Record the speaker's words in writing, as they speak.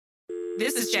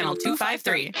This is Channel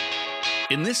 253.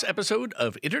 In this episode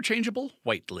of Interchangeable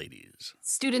White Ladies.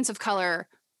 Students of color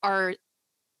are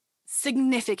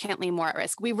significantly more at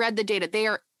risk. We read the data. They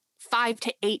are 5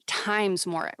 to 8 times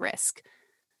more at risk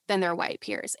than their white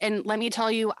peers. And let me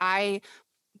tell you, I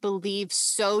believe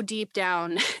so deep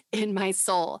down in my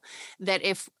soul that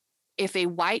if a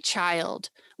white child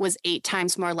was 8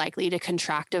 times more likely to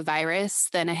contract a virus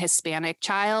than a Hispanic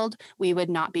child, we would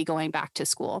not be going back to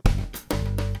school.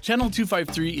 Channel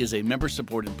 253 is a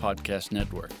member-supported podcast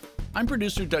network. I'm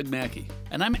producer Doug Mackey,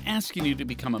 and I'm asking you to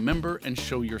become a member and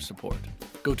show your support.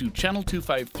 Go to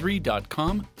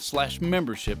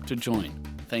channel253.com/membership to join.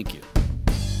 Thank you.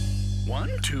 1,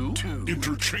 2,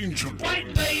 Interchangeable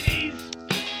White Ladies.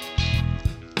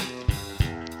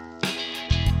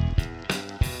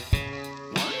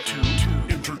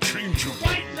 Interchangeable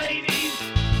White Ladies.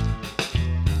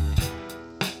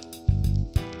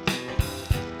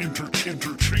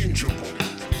 Interchangeable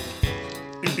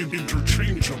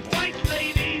Interchangeable White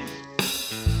Ladies.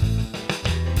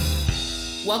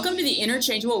 Welcome to the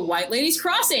Interchangeable White Ladies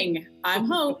Crossing. I'm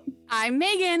Hope. I'm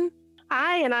Megan.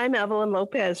 Hi, and I'm Evelyn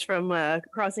Lopez from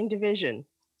Crossing Division.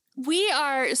 We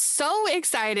are so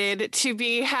excited to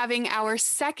be having our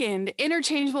second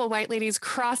Interchangeable White Ladies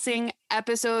Crossing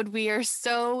episode. We are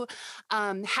so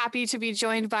happy to be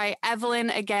joined by Evelyn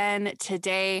again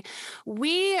today.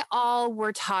 We all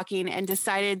were talking and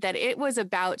decided that it was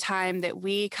about time that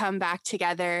we come back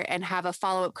together and have a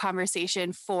follow-up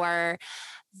conversation for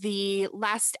the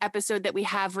last episode that we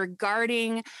have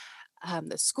regarding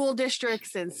the school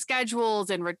districts and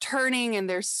schedules and returning. And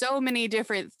there's so many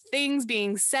different things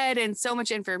being said and so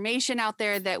much information out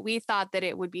there that we thought that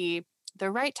it would be the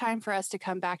right time for us to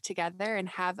come back together and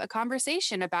have a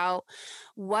conversation about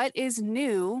what is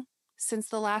new since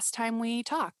the last time we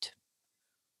talked.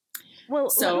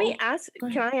 Well, let me ask,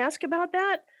 can I ask about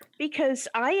that? Because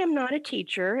I am not a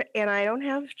teacher and I don't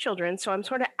have children, so I'm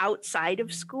sort of outside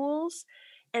of schools.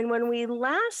 And when we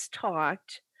last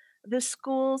talked, the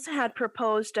schools had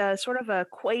proposed a sort of a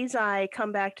quasi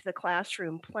come back to the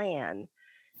classroom plan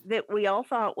that we all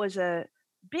thought was a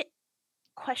bit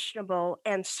questionable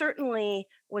and certainly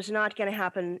was not going to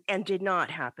happen and did not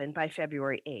happen by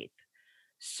February 8th.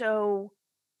 So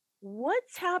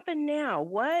what's happened now?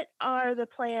 What are the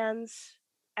plans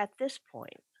at this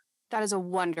point? That is a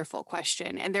wonderful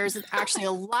question. And there's actually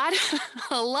a lot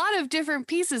of different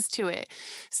pieces to it.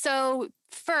 So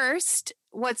first,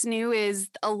 what's new is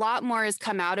a lot more has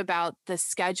come out about the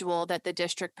schedule that the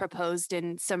district proposed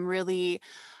and some really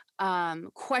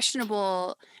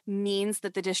questionable means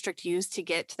that the district used to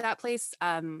get to that place.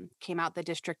 Came out the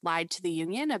district lied to the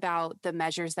union about the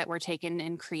measures that were taken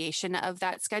in creation of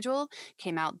that schedule.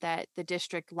 Came out that the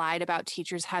district lied about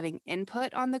teachers having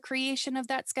input on the creation of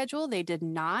that schedule. They did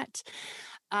not.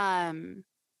 And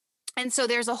so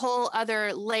there's a whole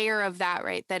other layer of that,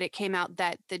 right? That it came out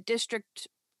that the district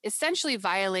essentially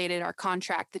violated our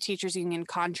contract, the teachers union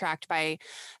contract, by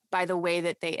the way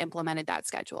that they implemented that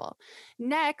schedule.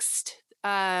 Next,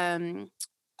 another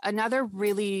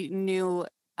really new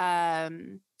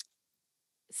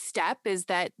step is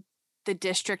that the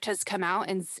district has come out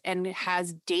and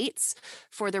has dates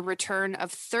for the return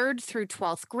of 3rd through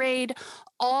 12th grade,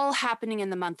 all happening in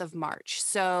the month of March.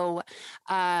 So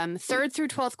 3rd through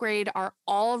 12th grade are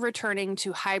all returning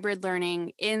to hybrid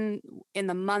learning in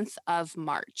the month of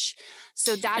March.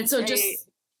 So that's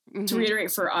to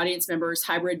reiterate for audience members,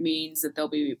 hybrid means that they'll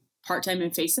be part-time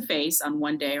and face-to-face on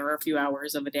one day or a few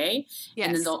hours of a day. Yes.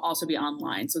 And then they'll also be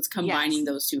online. So it's combining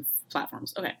those two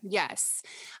platforms. Okay. Yes.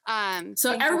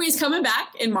 So everybody's coming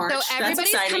back in March. So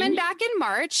everybody's coming back in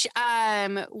March,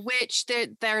 which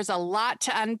there's a lot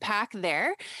to unpack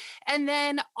there. And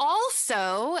then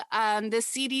also the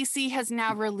CDC has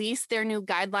now released their new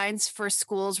guidelines for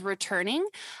schools returning.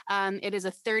 It is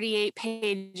a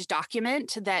 38-page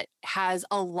document that has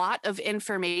a lot of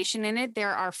information in it.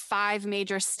 There are 5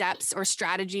 major steps or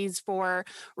strategies for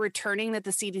returning that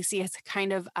the CDC has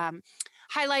kind of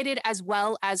highlighted, as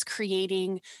well as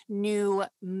creating new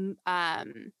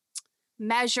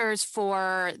measures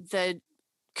for the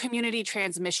community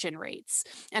transmission rates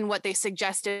and what they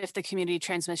suggest if the community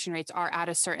transmission rates are at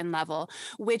a certain level,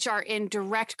 which are in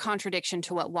direct contradiction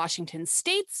to what Washington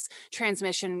State's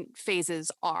transmission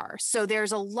phases are. So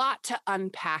there's a lot to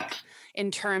unpack in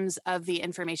terms of the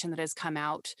information that has come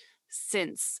out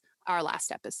since our last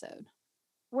episode.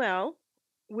 Well,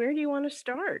 where do you want to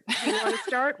start? Do you want to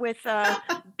start with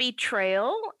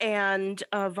betrayal and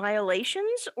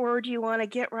violations, or do you want to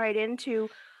get right into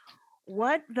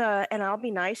and I'll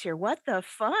be nice here, what the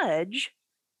fudge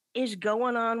is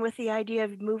going on with the idea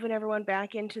of moving everyone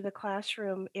back into the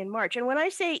classroom in March. And when I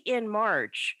say in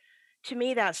March, to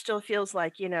me, that still feels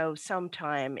like,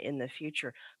 sometime in the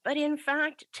future. But in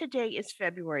fact, today is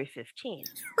February 15th.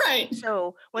 Right.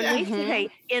 So when we say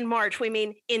in March, we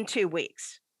mean in 2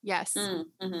 weeks. Yes.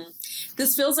 Mm-hmm.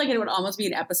 This feels like it would almost be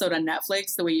an episode on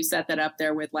Netflix, the way you set that up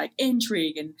there with like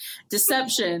intrigue and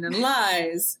deception and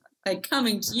lies, like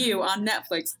coming to you on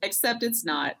Netflix, except it's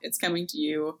not. It's coming to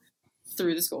you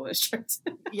through the school district.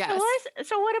 Yes.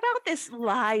 So what about this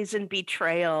lies and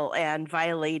betrayal and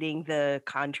violating the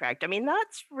contract? I mean,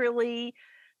 that's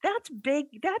big.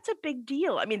 That's a big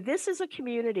deal. I mean, this is a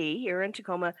community here in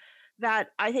Tacoma that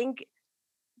I think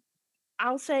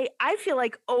I feel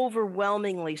like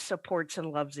overwhelmingly supports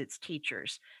and loves its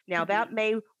teachers. Now, that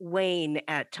may wane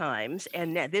at times,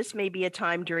 and this may be a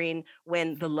time during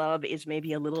when the love is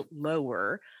maybe a little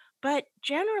lower. But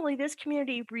generally, this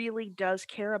community really does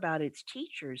care about its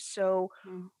teachers. So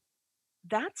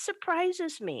that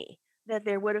surprises me that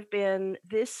there would have been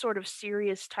this sort of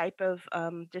serious type of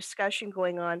discussion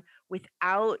going on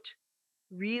without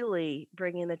really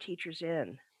bringing the teachers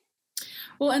in.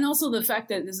 Well, and also the fact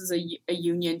that this is a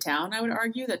union town, I would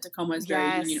argue that Tacoma is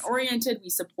very union oriented. We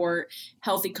support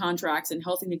healthy contracts and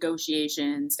healthy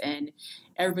negotiations and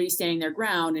everybody standing their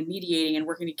ground and mediating and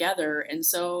working together. And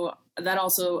so that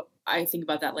also, I think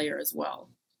about that layer as well.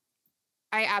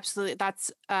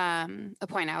 That's a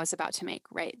point I was about to make,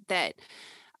 right? That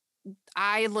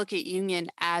I look at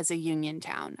Union as a union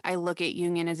town. I look at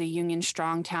Union as a union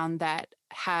strong town that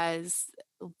has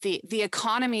the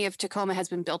economy of Tacoma has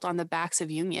been built on the backs of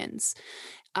unions.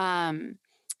 And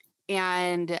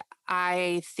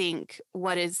I think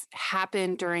what has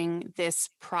happened during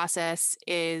this process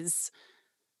is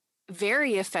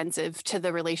very offensive to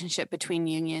the relationship between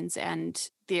unions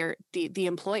and the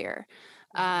employer.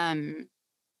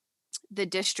 The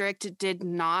district did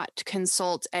not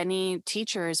consult any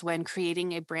teachers when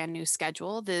creating a brand new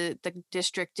schedule. The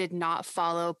district did not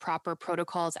follow proper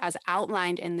protocols as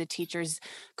outlined in the teachers'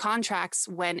 contracts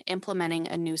when implementing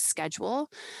a new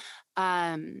schedule.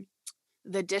 The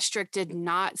district did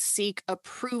not seek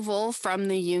approval from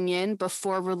the union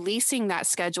before releasing that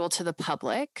schedule to the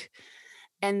public.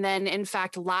 And then, in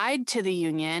fact, lied to the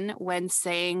union when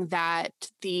saying that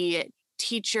the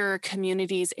teacher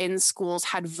communities in schools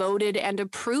had voted and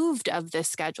approved of this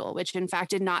schedule, which in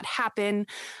fact did not happen.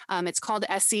 It's called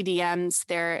SCDMs.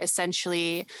 They're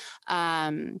essentially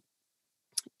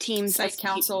teams. Site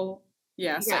council.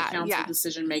 Site council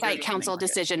decision makers. Site council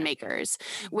decision makers,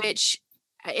 which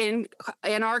in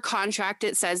our contract,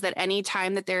 it says that any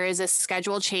time that there is a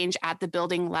schedule change at the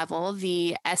building level,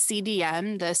 the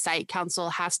SCDM, the site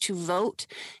council, has to vote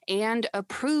and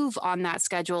approve on that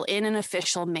schedule in an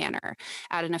official manner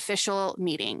at an official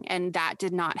meeting. And that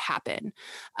did not happen.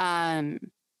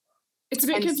 It's a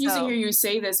bit confusing hearing you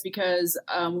say this because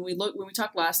when we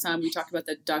talked last time, we talked about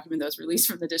the document that was released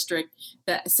from the district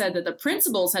that said that the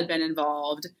principals had been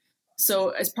involved. So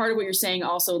as part of what you're saying,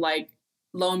 also like,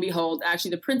 lo and behold,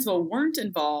 actually the principal weren't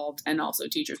involved and also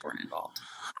teachers weren't involved.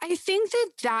 I think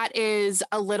that is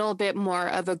a little bit more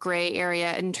of a gray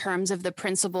area in terms of the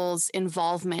principal's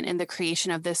involvement in the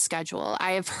creation of this schedule.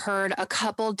 I have heard a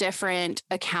couple different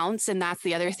accounts, and that's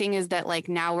the other thing is that like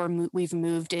now we've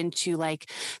moved into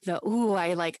like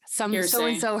some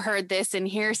so-and-so heard this and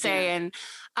hearsay and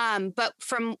but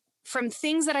from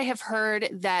things that I have heard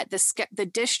that the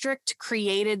district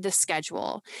created the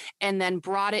schedule and then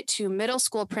brought it to middle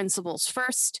school principals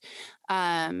first,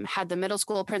 had the middle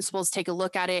school principals take a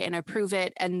look at it and approve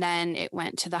it. And then it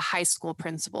went to the high school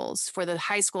principals for the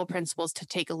high school principals to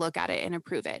take a look at it and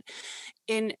approve it.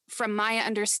 From my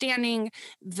understanding,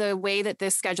 the way that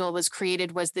this schedule was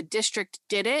created was the district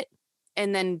did it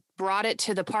and then brought it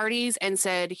to the parties and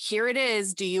said, here it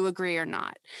is. Do you agree or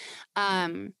not?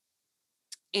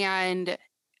 And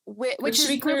which to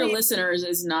be clear to listeners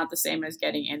is not the same as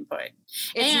getting input.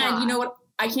 And you know what?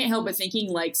 I can't help but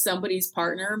thinking like somebody's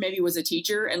partner maybe was a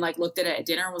teacher and like looked at it at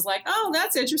dinner and was like, oh,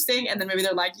 that's interesting. And then maybe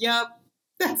they're like, yep,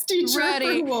 that's teacher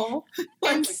approval.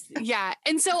 And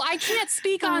so I can't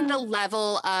speak on the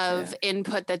level of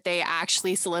input that they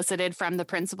actually solicited from the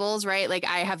principals, right? Like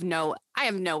I have no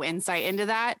insight into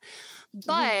that.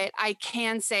 But I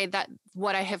can say that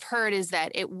what I have heard is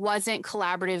that it wasn't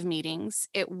collaborative meetings.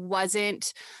 It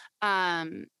wasn't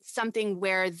something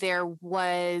where there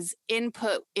was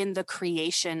input in the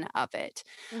creation of it,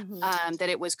 that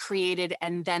it was created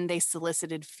and then they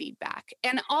solicited feedback.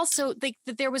 And also that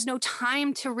there was no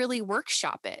time to really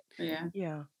workshop it.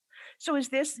 Yeah. So is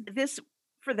this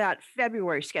for that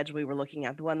February schedule we were looking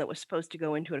at, the one that was supposed to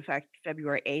go into effect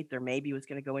February 8th or maybe was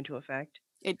going to go into effect?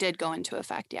 It did go into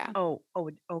effect, yeah. Oh,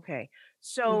 okay.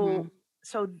 So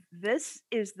this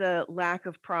is the lack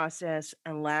of process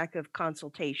and lack of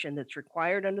consultation that's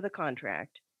required under the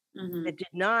contract that did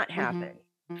not happen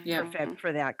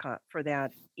for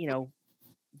that,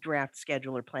 draft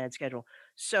schedule or plan schedule.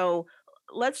 So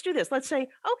let's do this. Let's say,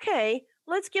 okay,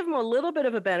 let's give them a little bit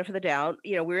of a benefit of the doubt.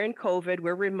 We're in COVID,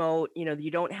 we're remote,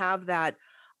 you don't have that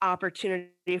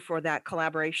opportunity for that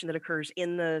collaboration that occurs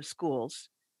in the schools.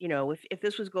 If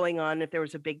this was going on, if there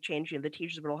was a big change, the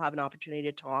teachers will have an opportunity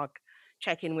to talk,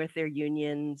 check in with their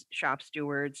unions, shop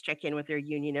stewards, check in with their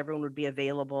union. Everyone would be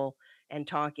available and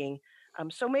talking.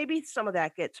 So maybe some of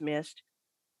that gets missed.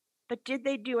 But did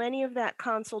they do any of that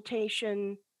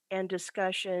consultation and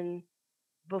discussion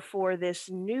before this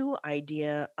new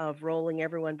idea of rolling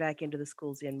everyone back into the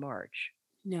schools in March?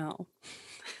 No.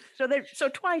 So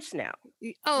twice now.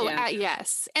 Oh, yeah.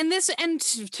 Yes. And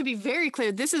to be very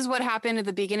clear, this is what happened at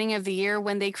the beginning of the year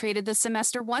when they created the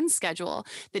semester 1 schedule.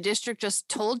 The district just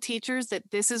told teachers that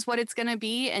this is what it's going to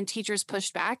be. And teachers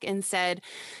pushed back and said,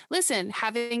 listen,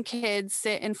 having kids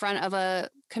sit in front of a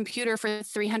computer for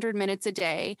 300 minutes a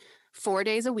day, 4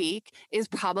 days a week is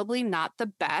probably not the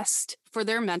best for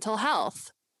their mental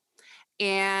health.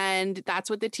 And that's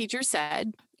what the teacher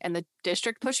said. And the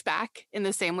district pushed back in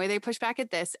the same way they pushed back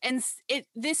at this. And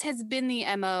this has been the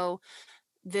MO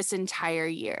this entire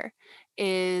year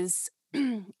is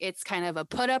it's kind of a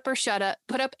put up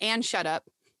and shut up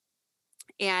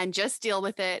and just deal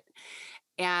with it.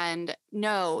 And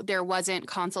no, there wasn't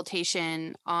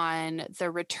consultation on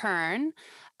the return.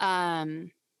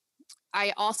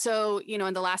 I also,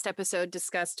 in the last episode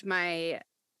discussed my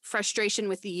frustration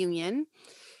with the union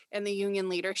and the union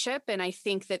leadership. And I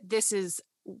think that this is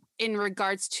in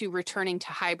regards to returning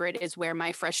to hybrid is where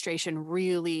my frustration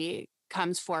really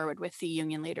comes forward with the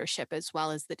union leadership as well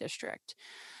as the district.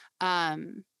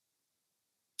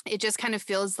 It just kind of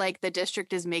feels like the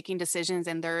district is making decisions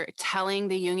and they're telling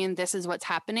the union this is what's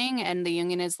happening. And the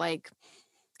union is like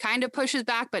kind of pushes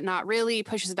back, but not really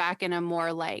pushes back in a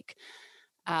more like,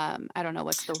 I don't know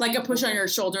what's the like a push on your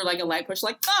shoulder, like a light push,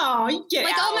 like get like out.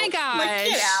 Oh my gosh, like,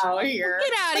 get out here,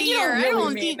 get out of here. I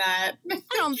don't mean that. I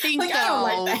don't think like, so.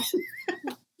 I don't like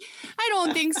that. I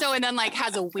don't think so. And then like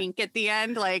has a wink at the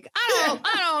end, like I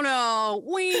don't know,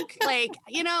 wink, like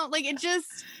like it just.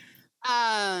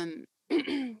 And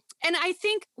I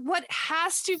think what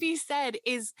has to be said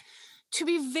is to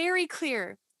be very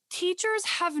clear. Teachers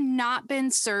have not been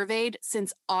surveyed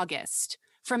since August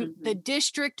from the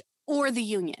district or the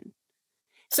union.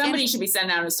 Somebody should be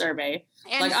sending out a survey.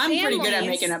 Like I'm pretty good at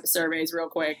making up surveys real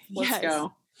quick. Let's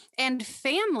go. And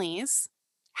families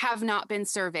have not been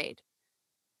surveyed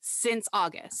since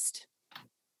August.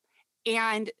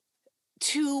 And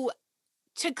to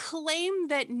claim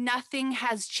that nothing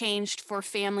has changed for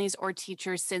families or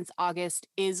teachers since August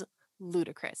is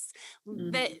ludicrous.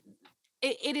 That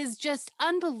it is just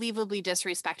unbelievably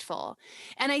disrespectful.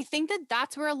 And I think that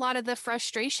that's where a lot of the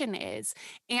frustration is.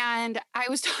 And I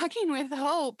was talking with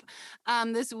Hope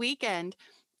this weekend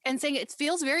and saying it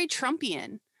feels very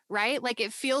Trumpian, right? Like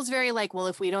it feels very like, well,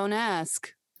 if we don't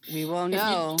ask, we won't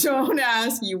know. If you don't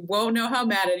ask, you won't know how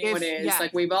mad anyone is. Yeah.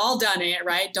 Like we've all done it,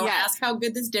 right? Don't ask how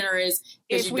good this dinner is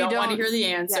because you don't want to hear the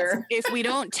answer. Yes. If we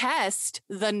don't test,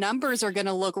 the numbers are going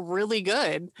to look really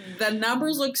good. The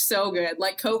numbers look so good.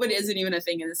 Like COVID isn't even a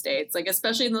thing in the States, like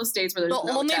especially in those states where there's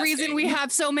the only reason we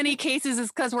have so many cases is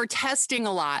because we're testing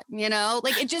a lot,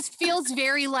 like it just feels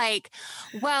very like,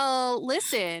 well,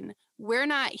 listen, we're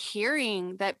not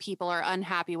hearing that people are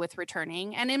unhappy with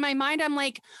returning. And in my mind, I'm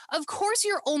like, of course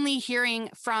you're only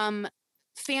hearing from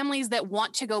families that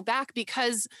want to go back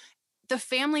because the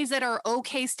families that are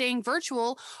okay staying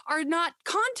virtual are not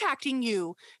contacting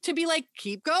you to be like,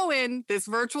 keep going. This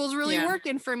virtual is really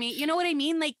working for me. You know what I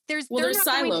mean? Like there's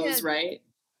silos, right?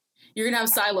 You're going to have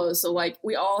silos. So like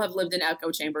we all have lived in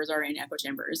echo chambers or in echo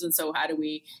chambers. And so how do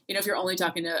we, if you're only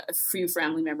talking to a few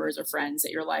family members or friends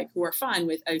that you're like, who are fine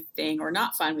with a thing or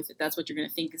not fine with it, that's what you're going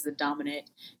to think is the dominant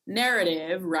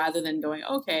narrative rather than going,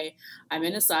 okay, I'm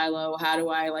in a silo. How do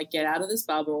I like get out of this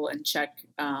bubble and check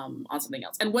on something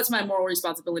else? And what's my moral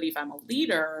responsibility if I'm a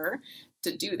leader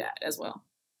to do that as well?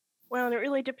 Well, and it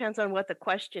really depends on what the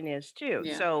question is too.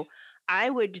 Yeah. So I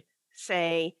would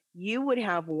say you would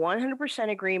have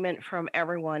 100% agreement from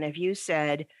everyone if you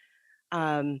said,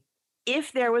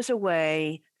 if there was a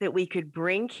way that we could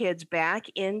bring kids back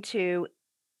into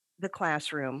the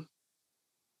classroom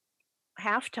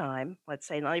halftime, let's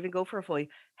say, not even go for a full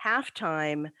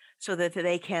halftime, so that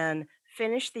they can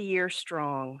finish the year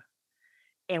strong,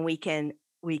 and we can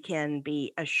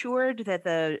be assured that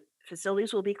the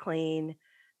facilities will be clean,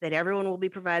 that everyone will be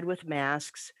provided with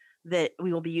masks, that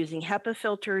we will be using HEPA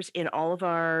filters in all of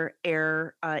our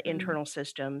air internal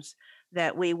systems,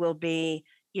 that we will be,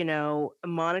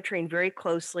 monitoring very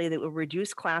closely, that will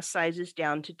reduce class sizes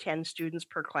down to 10 students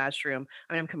per classroom.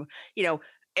 I mean,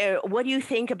 what do you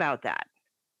think about that?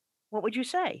 What would you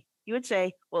say? You would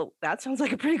say, well, that sounds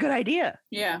like a pretty good idea.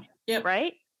 Yeah. Yep.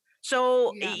 Right?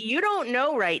 So you don't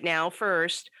know right now,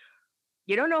 first,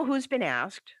 you don't know who's been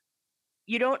asked.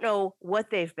 You don't know what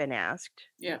they've been asked.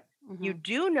 Yeah. Mm-hmm. You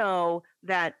do know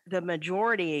that the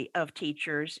majority of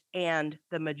teachers and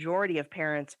the majority of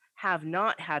parents have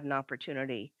not had an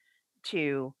opportunity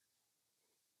to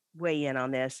weigh in on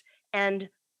this. And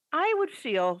I would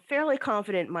feel fairly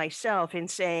confident myself in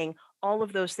saying all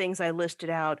of those things I listed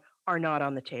out are not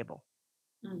on the table.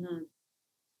 Mm-hmm.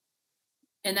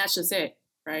 And that's just it,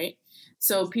 right?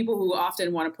 So people who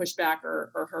often want to push back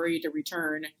or hurry to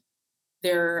return,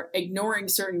 they're ignoring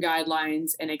certain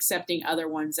guidelines and accepting other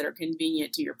ones that are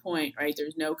convenient, to your point, right?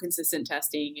 There's no consistent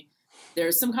testing.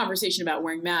 There's some conversation about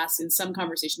wearing masks and some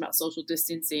conversation about social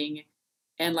distancing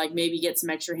and like maybe get some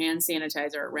extra hand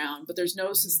sanitizer around, but there's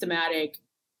no systematic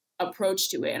approach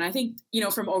to it. And I think,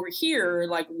 from over here,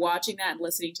 like watching that and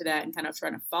listening to that and kind of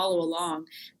trying to follow along,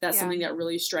 that's something that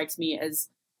really strikes me as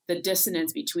the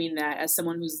dissonance between that, as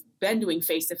someone who's been doing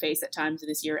face-to-face at times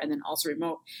this year and then also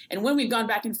remote. And when we've gone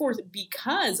back and forth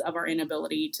because of our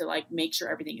inability to like make sure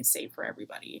everything is safe for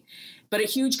everybody. But a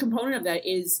huge component of that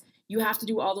is you have to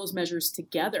do all those measures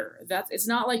together. It's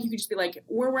not like you can just be like,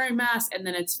 we're wearing masks and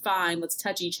then it's fine. Let's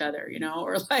touch each other,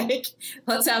 or like,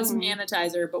 let's have some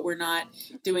sanitizer, but we're not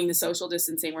doing the social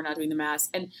distancing. We're not doing the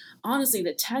mask. And honestly,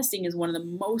 the testing is one of the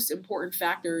most important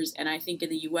factors. And I think in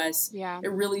the US,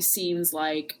 it really seems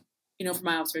like, from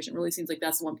my observation, it really seems like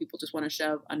that's the one people just want to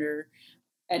shove under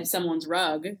at someone's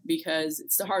rug because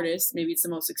it's the hardest. Maybe it's the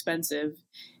most expensive.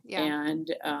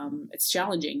 And it's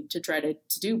challenging to try to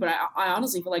do. But I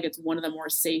honestly feel like it's one of the more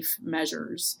safe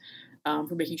measures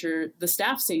for making sure the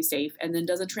staff stays safe and then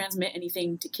doesn't transmit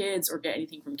anything to kids or get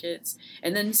anything from kids.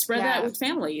 And then spread that with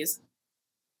families.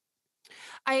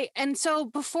 And so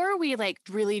before we like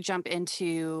really jump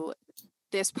into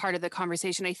this part of the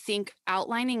conversation, I think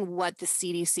outlining what the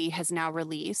CDC has now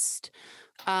released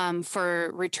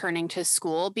for returning to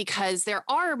school, because there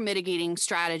are mitigating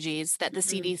strategies that the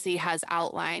CDC has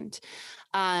outlined,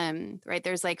 right?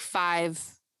 There's like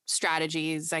 5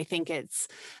 strategies. I think it's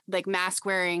like mask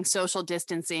wearing, social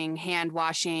distancing, hand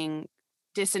washing,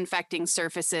 disinfecting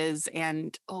surfaces,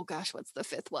 and oh gosh, what's the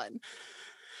 5th one?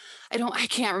 I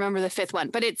can't remember the 5th one,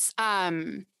 but it's I'll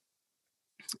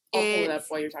pull it up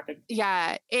while you're talking.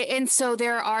 Yeah. And so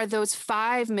there are those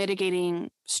 5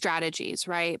 mitigating strategies,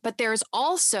 right? But there's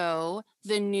also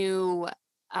the new,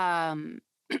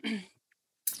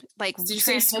 like, did you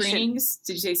say screenings?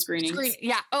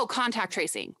 Yeah. Oh, contact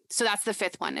tracing. So that's the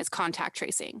 5th one, is contact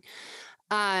tracing.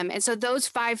 And so those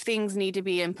 5 things need to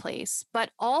be in place.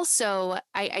 But also,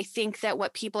 I think that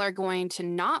what people are going to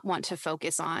not want to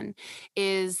focus on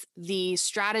is the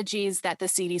strategies that the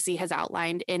CDC has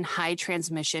outlined in high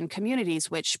transmission communities,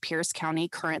 which Pierce County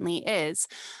currently is.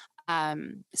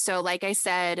 So like I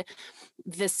said,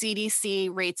 the CDC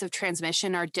rates of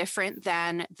transmission are different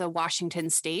than the Washington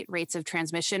state rates of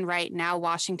transmission. Right now,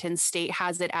 Washington state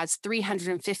has it as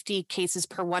 350 cases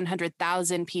per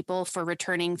 100,000 people for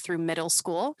returning through middle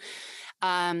school.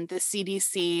 The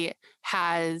CDC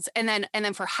has, and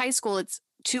then for high school, it's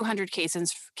 200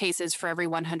 cases for every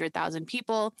 100,000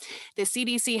 people. The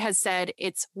CDC has said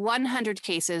it's 100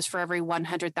 cases for every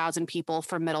 100,000 people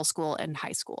for middle school and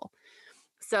high school.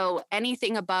 So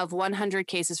anything above 100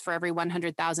 cases for every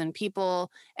 100,000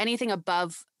 people, anything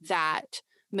above that,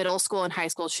 middle school and high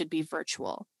school should be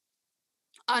virtual,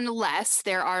 unless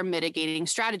there are mitigating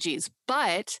strategies.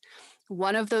 But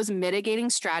one of those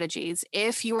mitigating strategies,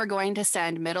 if you are going to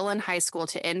send middle and high school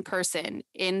to in-person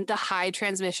in the high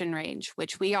transmission range,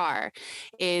 which we are,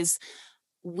 is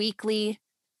weekly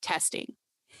testing.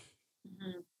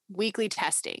 Weekly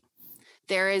testing.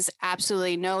 There is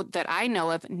absolutely that I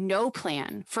know of, no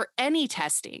plan for any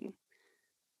testing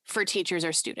for teachers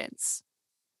or students.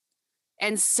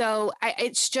 And so I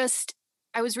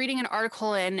was reading an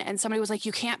article and somebody was like,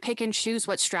 you can't pick and choose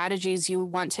what strategies you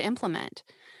want to implement.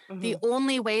 The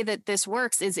only way that this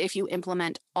works is if you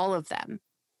implement all of them.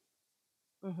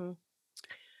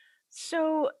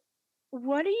 So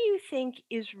what do you think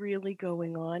is really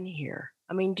going on here?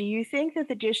 I mean, do you think that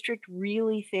the district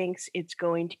really thinks it's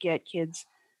going to get kids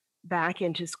back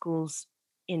into schools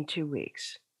in 2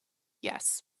 weeks?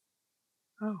 Yes.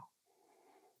 Oh.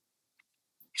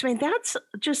 I mean, that's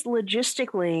just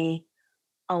logistically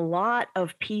a lot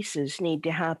of pieces need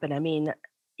to happen. I mean,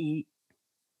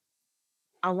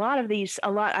 a lot,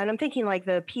 and I'm thinking like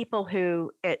the people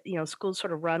who schools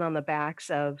sort of run on the backs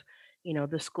of,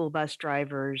 the school bus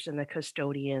drivers and the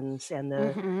custodians and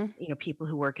the, people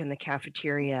who work in the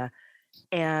cafeteria.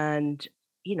 And,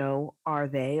 are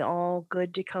they all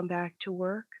good to come back to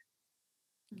work?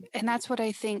 And that's what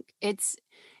I think. It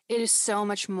is so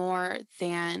much more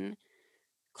than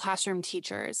classroom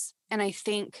teachers. And I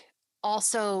think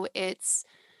also it's,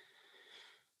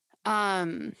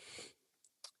 I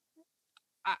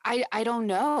don't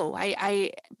know.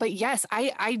 But yes,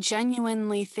 I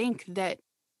genuinely think that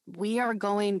we are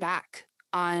going back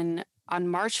on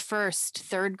March 1st.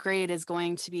 Third grade is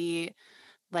going to be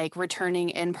like returning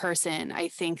in person. I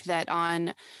think that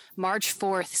on March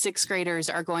 4th, sixth graders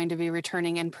are going to be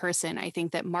returning in person. I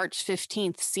think that March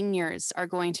 15th, seniors are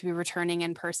going to be returning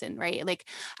in person, right? Like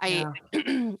I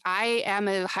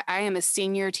am a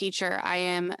senior teacher. I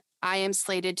am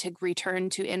slated to return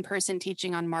to in-person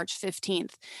teaching on March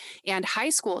 15th. And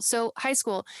high school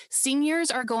seniors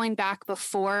are going back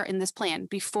before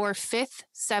 5th,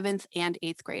 7th, and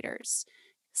 8th graders.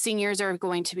 Seniors are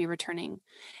going to be returning.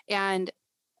 And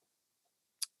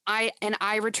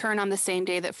I return on the same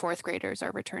day that 4th graders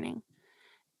are returning.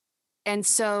 And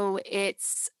so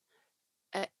it's,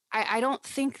 I don't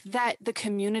think that the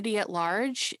community at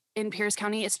large in Pierce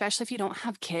County, especially if you don't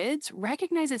have kids,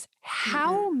 recognizes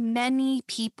how many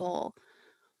people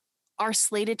are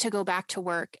slated to go back to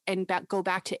work and go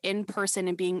back to in-person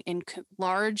and being in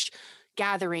large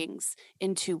gatherings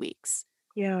in 2 weeks.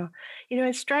 Yeah.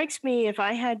 It strikes me, if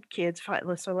I had kids,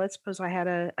 so let's suppose I had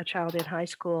a child in high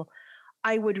school,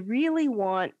 I would really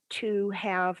want to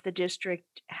have the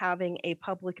district having a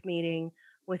public meeting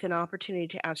with an opportunity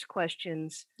to ask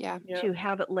questions, to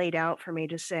have it laid out for me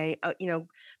to say,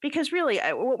 because really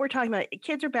what we're talking about,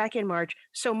 kids are back in March.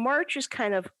 So March is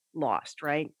kind of lost,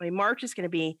 right? I mean, March is going to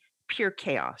be pure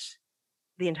chaos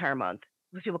the entire month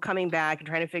with people coming back and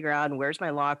trying to figure out, and where's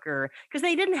my locker? Because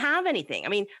they didn't have anything. I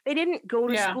mean, they didn't go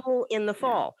to school in the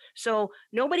fall. So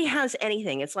nobody has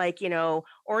anything. It's like,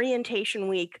 orientation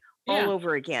week all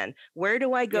over again. Where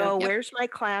do I go? Where's my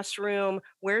classroom?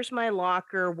 Where's my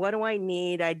locker? What do I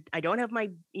need? I don't have my,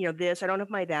 this, I don't have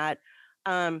my that.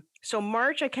 So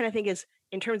March, I kind of think is,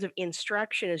 in terms of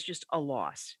instruction, is just a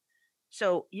loss.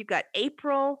 So you've got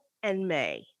April and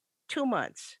May, 2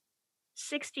 months,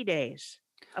 60 days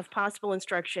of possible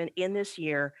instruction in this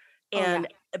year. And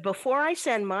before I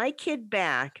send my kid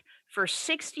back for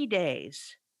 60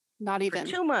 days, not even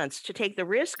 2 months, to take the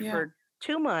risk for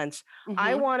 2 months,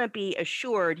 I want to be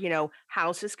assured,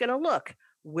 how's this going to look?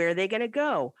 Where are they going to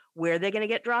go? Where are they going to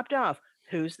get dropped off?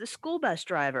 Who's the school bus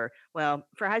driver? Well,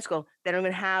 for high school, they don't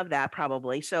even have that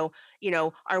probably. So,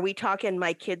 are we talking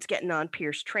my kids getting on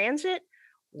Pierce Transit?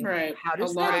 Right. How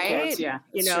does that?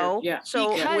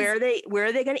 So where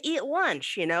are they going to eat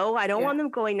lunch? I don't want them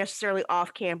going necessarily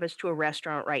off campus to a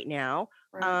restaurant right now.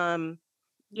 Right.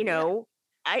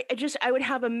 I would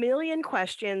have a million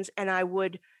questions, and I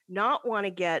would not want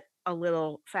to get a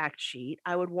little fact sheet.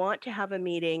 I would want to have a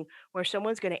meeting where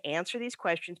someone's going to answer these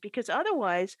questions, because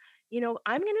otherwise,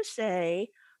 I'm going to say,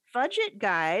 fudge it,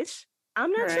 guys.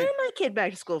 I'm not sending my kid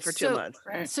back to school for 2 months.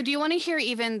 Right. So do you want to hear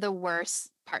even the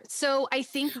worst part? So I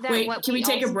think that can we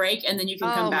take a break and then you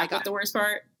can come back with the worst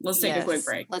part? Let's take a quick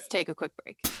break. Let's take a quick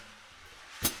break.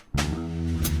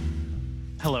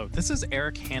 Hello, this is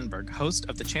Eric Hanberg, host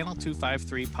of the Channel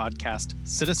 253 podcast,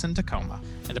 Citizen Tacoma,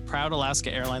 and a proud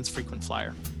Alaska Airlines frequent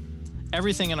flyer.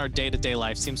 Everything in our day-to-day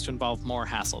life seems to involve more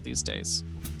hassle these days,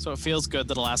 so it feels good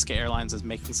that Alaska Airlines is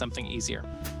making something easier.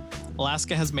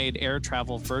 Alaska has made air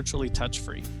travel virtually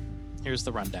touch-free. Here's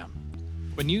the rundown.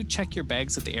 When you check your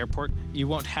bags at the airport, you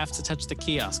won't have to touch the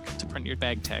kiosk to print your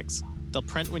bag tags. They'll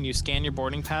print when you scan your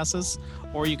boarding passes,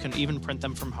 or you can even print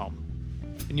them from home.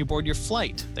 When you board your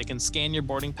flight, they can scan your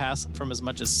boarding pass from as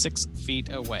much as 6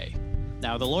 feet away.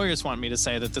 Now, the lawyers want me to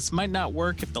say that this might not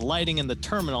work if the lighting in the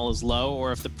terminal is low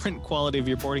or if the print quality of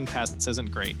your boarding pass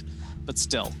isn't great. But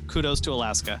still, kudos to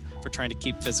Alaska for trying to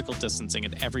keep physical distancing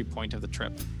at every point of the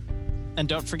trip. And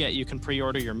don't forget, you can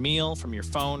pre-order your meal from your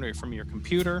phone or from your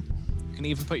computer. You can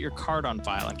even put your card on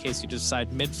file in case you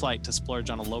decide mid-flight to splurge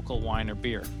on a local wine or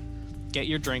beer. Get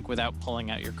your drink without pulling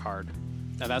out your card.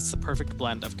 Now that's the perfect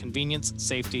blend of convenience,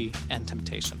 safety, and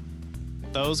temptation.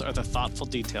 Those are the thoughtful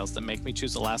details that make me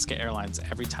choose Alaska Airlines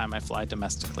every time I fly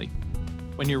domestically.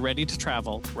 When you're ready to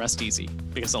travel, rest easy,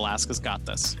 because Alaska's got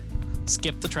this.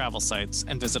 Skip the travel sites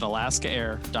and visit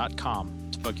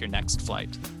alaskaair.com to book your next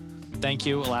flight. Thank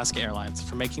you, Alaska Airlines,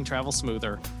 for making travel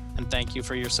smoother, and thank you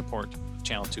for your support of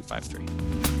Channel 253.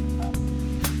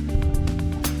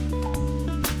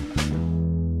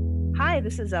 Hi,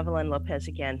 this is Evelyn Lopez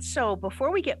again. So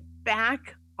before we get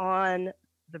back on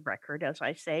the record, as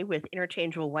I say, with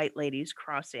Interchangeable White Ladies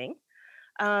Crossing.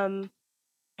 And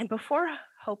before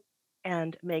Hope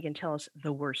and Megan tell us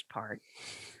the worst part,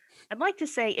 I'd like to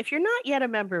say, if you're not yet a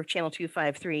member of Channel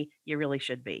 253, you really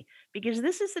should be, because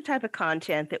this is the type of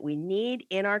content that we need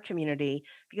in our community.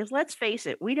 Because let's face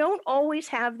it, we don't always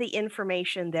have the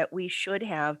information that we should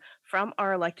have from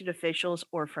our elected officials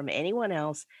or from anyone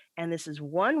else. And this is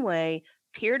one way,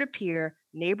 peer to peer,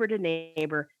 neighbor to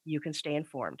neighbor, you can stay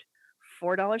informed.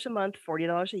 $4 a month,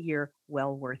 $40 a year,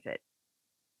 well worth it.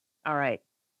 All right,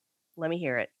 let me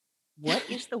hear it. What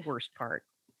is the worst part?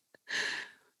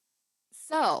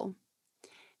 So,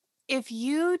 if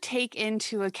you take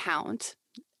into account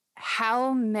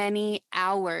how many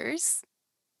hours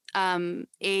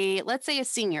let's say a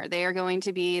senior, they are going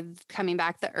to be coming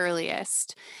back the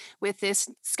earliest with this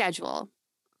schedule.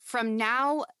 From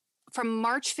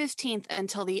March 15th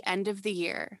until the end of the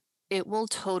year, it will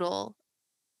total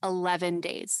 11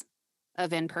 days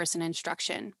of in-person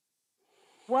instruction.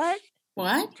 What?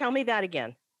 What? Tell me that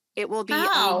again. It will be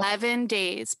 11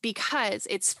 days because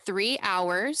it's 3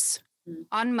 hours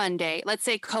on Monday. Let's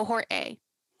say cohort A.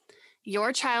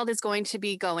 Your child is going to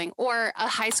be going, or a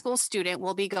high school student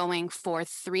will be going for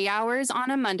 3 hours on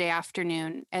a Monday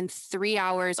afternoon and 3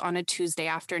 hours on a Tuesday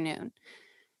afternoon.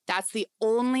 That's the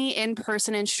only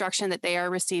in-person instruction that they are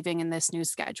receiving in this new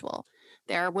schedule.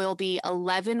 There will be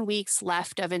 11 weeks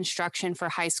left of instruction for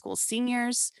high school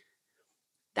seniors.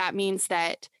 That means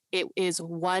that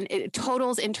it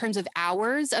totals in terms of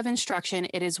hours of instruction.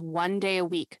 It is 1 day a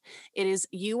week.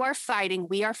 We are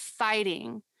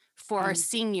fighting for our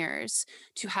seniors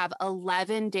to have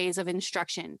 11 days of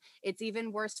instruction. It's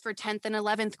even worse for 10th and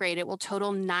 11th grade. It will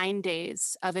total 9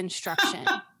 days of instruction.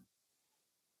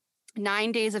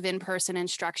 9 days of in-person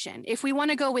instruction. If we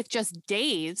want to go with just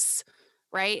days,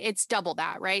 right, it's double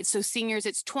that, right? So seniors,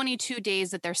 it's 22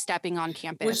 days that they're stepping on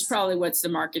campus. Which is probably what's the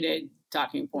marketed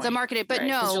talking point. But right?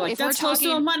 No, like, that's close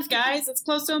to a month, guys. It's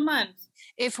close to a month.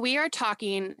 If we are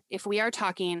talking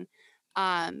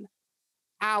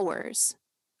hours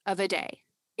of a day,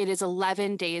 it is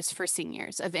 11 days for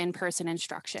seniors of in-person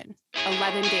instruction,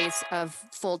 11 days of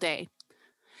full day.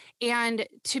 And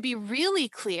to be really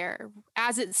clear,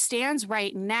 as it stands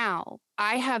right now,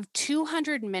 I have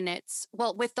 200 minutes,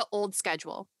 well, with the old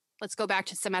schedule. Let's go back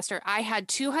to semester. I had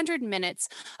 200 minutes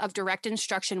of direct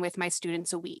instruction with my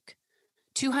students a week.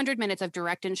 200 minutes of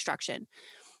direct instruction.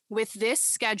 With this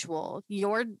schedule,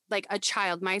 you're like a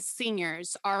child, my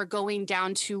seniors are going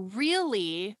down to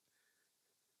really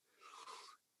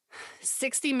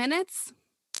 60 minutes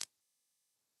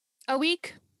a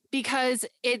week, because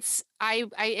I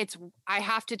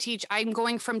have to teach. I'm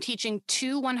going from teaching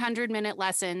 2 100-minute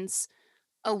lessons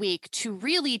a week to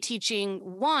really teaching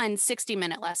 1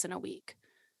 60-minute lesson a week,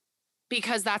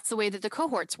 because that's the way that the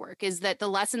cohorts work, is that the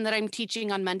lesson that I'm teaching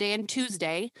on Monday and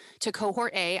Tuesday to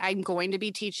cohort A, I'm going to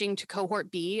be teaching to cohort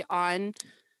B on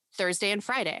Thursday and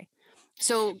Friday.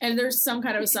 So, and there's some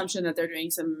kind of assumption that they're doing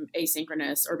some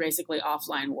asynchronous or basically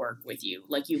offline work with you,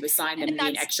 like you've assigned them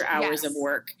the extra hours of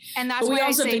work. And that's why I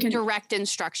say direct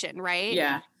instruction, right?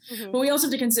 Yeah. Mm-hmm. But we also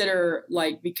have to consider,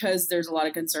 like, because there's a lot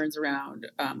of concerns around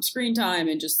screen time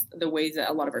and just the ways that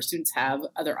a lot of our students have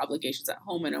other obligations at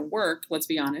home and at work, let's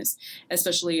be honest,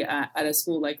 especially at a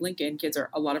school like Lincoln,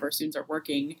 a lot of our students are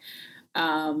working.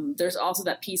 There's also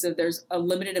that piece of there's a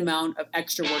limited amount of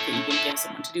extra work that you can give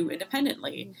someone to do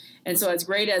independently. And so as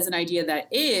great as an idea that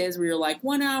is, where you're like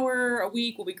 1 hour a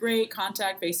week will be great,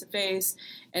 contact face-to-face,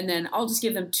 and then I'll just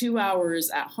give them 2 hours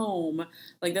at home,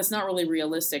 like that's not really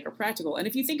realistic or practical. And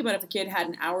if you think about if a kid had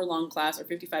an hour-long class or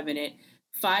 55-minute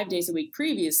 5 days a week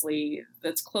previously,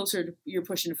 that's closer to, you're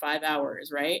pushing 5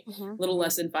 hours, right? A little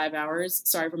less than 5 hours.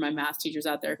 Sorry for my math teachers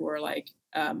out there who are like,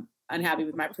 unhappy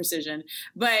with my precision,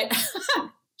 but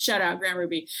shout out Grant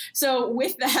Ruby. So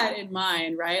with that in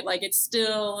mind, right, like it's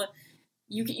still,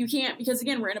 you can't, because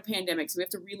again, we're in a pandemic, so we have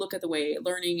to relook at the way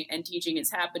learning and teaching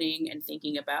is happening and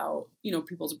thinking about,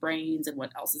 people's brains and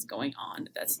what else is going on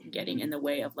that's getting in the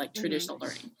way of like traditional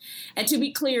learning. And to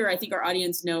be clear, I think our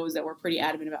audience knows that we're pretty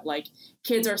adamant about like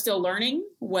kids are still learning,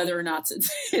 whether or not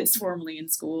it's formally in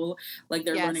school, like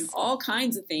they're learning all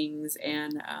kinds of things.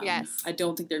 And I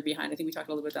don't think they're behind. I think we talked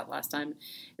a little bit about that last time.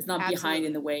 It's not behind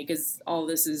in the way, because all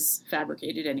this is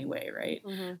fabricated anyway, right?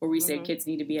 Where we say kids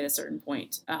need to be at a certain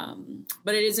point.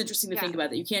 But it is interesting to think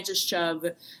about that. You can't just shove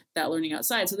that learning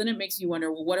outside. So then it makes you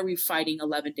wonder, well, what are we fighting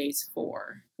 11 days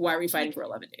for? Why are we fighting for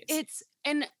 11 days?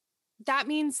 And that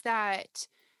means that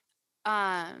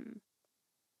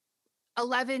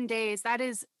 11 days, that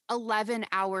is 11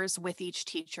 hours with each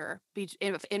teacher,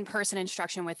 in-person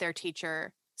instruction with their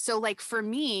teacher So like for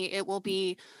me, it will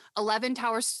be 11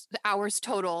 hours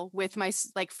total with my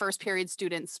like first period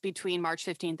students between March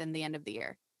 15th and the end of the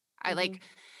year. I like,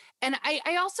 and I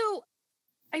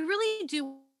really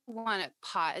do want to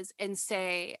pause and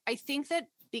say, I think that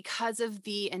because of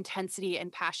the intensity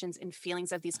and passions and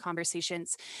feelings of these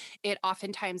conversations, it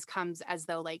oftentimes comes as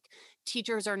though like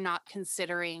teachers are not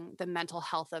considering the mental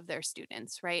health of their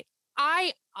students, right?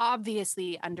 I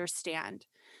obviously understand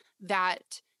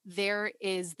that there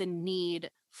is the need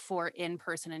for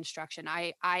in-person instruction.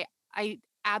 I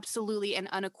absolutely and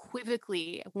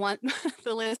unequivocally want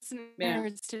the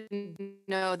listeners to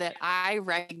know that I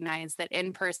recognize that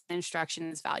in-person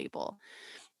instruction is valuable.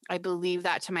 I believe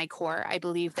that to my core. I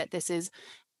believe that this is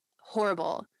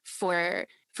horrible for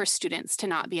students to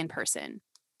not be in person.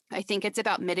 I think it's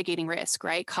about mitigating risk,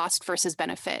 right? Cost versus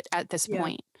benefit at this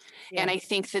point. Yeah. And I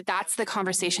think that that's the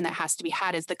conversation that has to be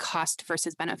had, is the cost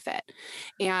versus benefit.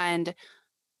 And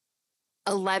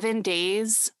 11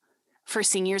 days for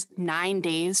seniors, 9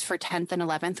 days for 10th and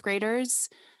 11th graders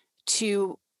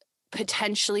to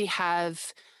potentially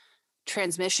have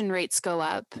transmission rates go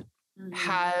up,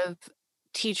 have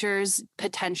teachers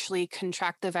potentially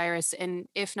contract the virus and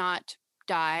if not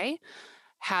die,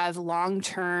 have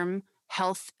long-term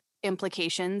health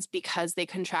implications because they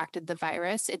contracted the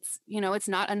virus. It's, it's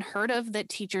not unheard of that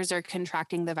teachers are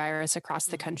contracting the virus across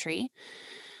the country.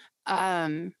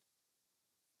 And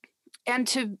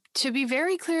to be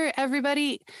very clear,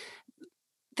 everybody,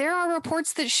 there are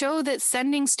reports that show that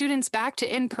sending students back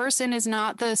to in-person is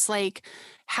not this like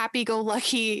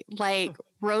happy-go-lucky, like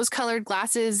rose-colored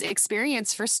glasses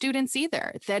experience for students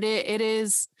either, that it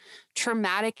is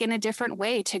traumatic in a different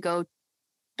way to go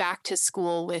back to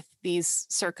school with these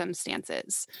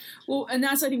circumstances. Well, and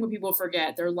that's, I think, what people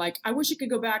forget. They're like, I wish it could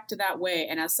go back to that way.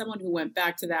 And as someone who went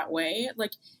back to that way,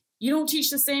 like, you don't teach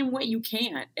the same way. You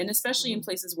can't. And especially in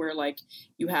places where like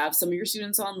you have some of your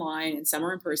students online and some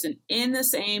are in person in the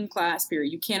same class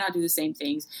period. You cannot do the same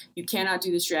things. You cannot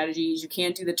do the strategies. You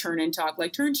can't do the turn and talk,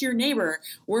 like turn to your neighbor,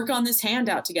 work on this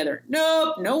handout together.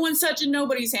 Nope. No one's touching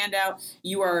nobody's handout.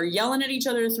 You are yelling at each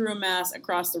other through a mask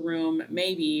across the room,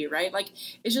 maybe, right? Like,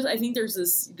 it's just, I think there's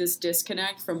this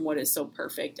disconnect from what is so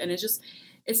perfect. And it's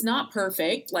not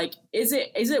perfect. Like, is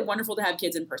it wonderful to have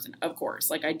kids in person? Of course.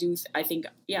 Like I think,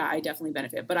 yeah, I definitely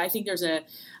benefit, but I think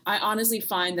I honestly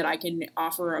find that I can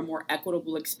offer a more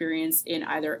equitable experience in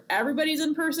either everybody's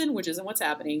in person, which isn't what's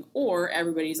happening, or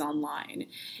everybody's online.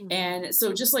 And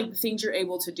so just like the things you're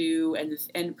able to do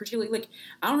and particularly like,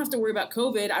 I don't have to worry about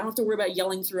COVID. I don't have to worry about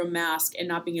yelling through a mask and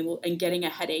not being able and getting a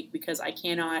headache because I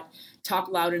cannot talk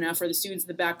loud enough for the students in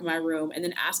the back of my room, and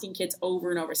then asking kids over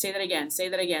and over, say that again, say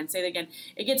that again, say that again.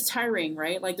 It gets tiring,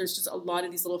 right? Like there's just a lot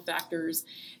of these little factors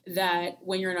that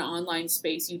when you're in an online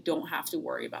space, you don't have to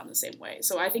worry about in the same way.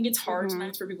 So I think it's hard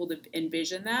sometimes for people to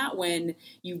envision that when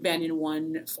you've been in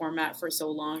one format for so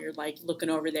long. You're like looking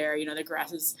over there, the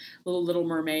grass is Little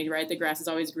Mermaid, right? The grass is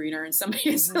always greener in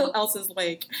somebody else's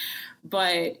lake.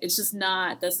 But it's just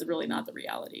that's really not the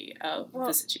reality of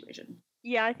the situation.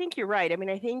 Yeah, I think you're right. I mean,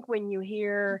 I think when you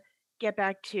hear get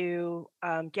back to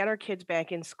get our kids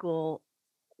back in school,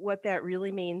 what that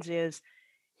really means is,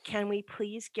 can we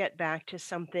please get back to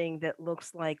something that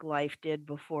looks like life did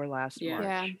before last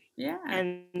March? Yeah.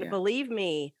 And believe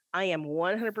me, I am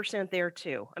 100% there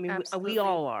too. I mean, we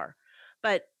all are.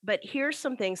 But here's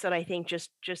some things that I think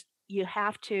just you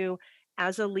have to,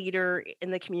 as a leader in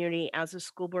the community, as a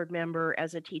school board member,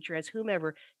 as a teacher, as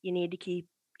whomever, you need to keep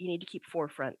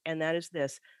forefront. And that is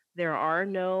this: there are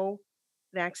no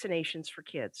vaccinations for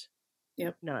kids.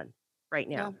 Yep. None right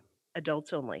now.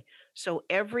 Adults only. So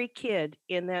every kid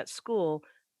in that school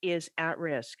is at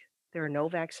risk. There are no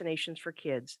vaccinations for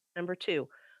kids. Number two,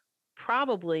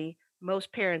 probably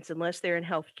most parents, unless they're in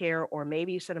healthcare or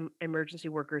maybe some emergency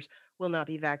workers, will not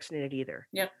be vaccinated either.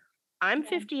 Yep. I'm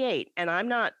 58 and I'm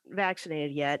not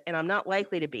vaccinated yet, and I'm not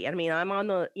likely to be. I mean, I'm on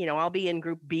the, I'll be in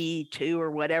group B2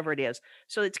 or whatever it is.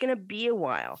 So it's going to be a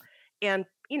while. And,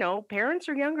 parents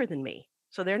are younger than me,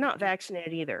 so they're not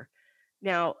vaccinated either.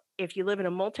 Now, if you live in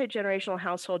a multi-generational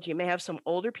household, you may have some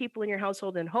older people in your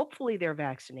household, and hopefully they're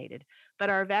vaccinated. But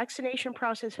our vaccination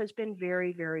process has been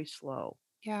very, very slow.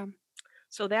 Yeah.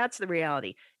 So that's the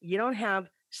reality. You don't have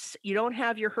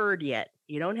your herd yet.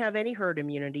 You don't have any herd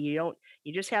immunity.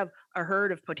 You just have a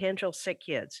herd of potential sick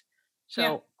kids.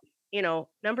 So,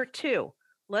 number two,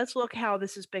 let's look how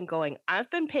this has been going.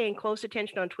 I've been paying close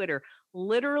attention on Twitter.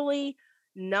 Literally,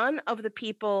 none of the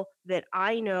people that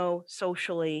I know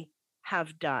socially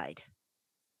have died,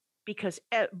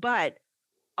 but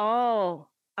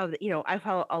all of the, I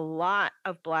follow a lot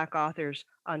of Black authors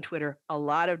on Twitter, a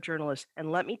lot of journalists,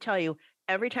 and let me tell you,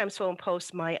 every time someone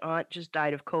posts, my aunt just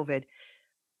died of COVID,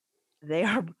 they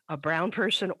are a brown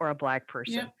person or a black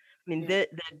person. Yeah. I mean, the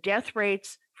death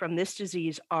rates from this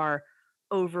disease are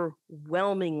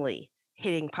overwhelmingly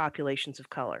hitting populations of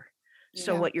color.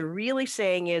 So what you're really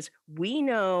saying is, we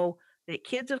know that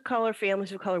kids of color,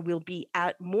 families of color will be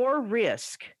at more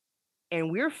risk,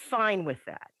 and we're fine with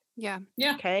that. Yeah.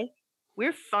 Yeah. Okay.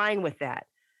 We're fine with that.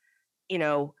 You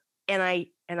know, and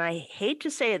I hate to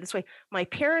say it this way. My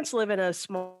parents live in a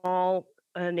small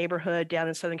neighborhood down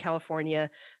in Southern California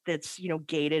that's, you know,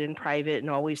 gated and private and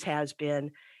always has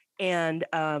been. And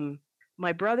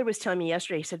my brother was telling me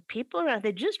yesterday, he said, people around,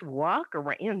 they just walk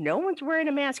around, you know, no one's wearing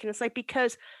a mask. And it's like,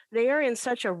 because they are in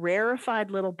such a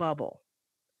rarefied little bubble,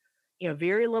 you know,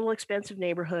 very little expensive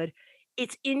neighborhood.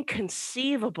 It's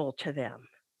inconceivable to them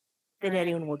that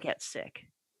anyone will get sick.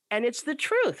 And it's the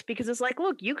truth, because it's like,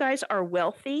 look, you guys are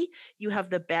wealthy. You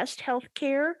have the best health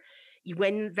care.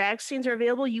 When vaccines are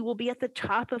available, you will be at the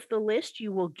top of the list.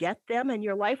 You will get them, and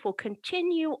your life will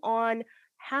continue on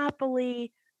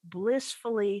happily,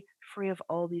 blissfully, free of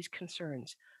all these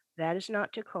concerns. That is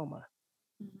not Tacoma,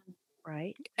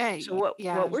 right? So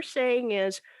what we're saying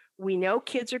is, we know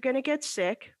kids are going to get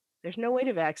sick. There's no way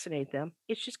to vaccinate them.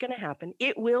 It's just going to happen.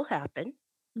 It will happen.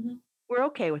 We're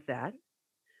okay with that.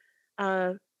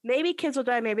 Maybe kids will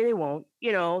die, maybe they won't.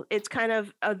 You know, it's kind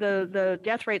of the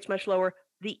death rate's much lower.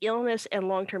 The illness and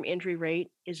long-term injury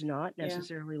rate is not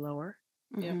necessarily lower.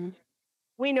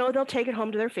 We know they'll take it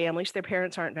home to their families. Their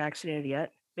parents aren't vaccinated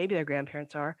yet. Maybe their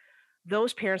grandparents are.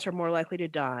 Those parents are more likely to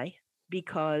die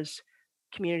because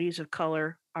communities of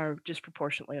color are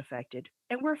disproportionately affected.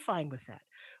 And we're fine with that.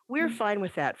 We're fine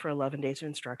with that for 11 days of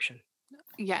instruction.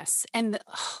 Yes. And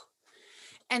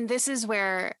this is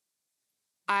where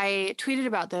I tweeted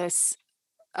about this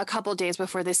a couple days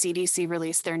before the CDC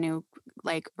released their new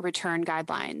return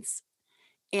guidelines.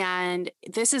 And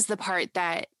this is the part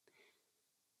that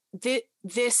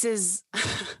this is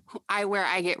where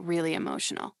I get really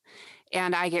emotional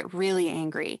and I get really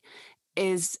angry,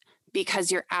 is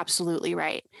because you're absolutely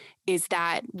right, is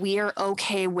that we are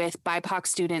okay with BIPOC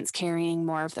students carrying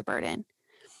more of the burden.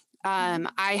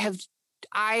 I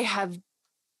have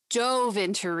dove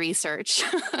into research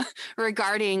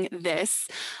regarding this.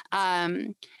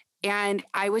 And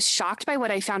I was shocked by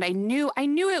what I found. I knew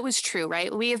it was true,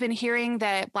 right? We have been hearing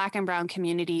that Black and brown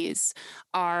communities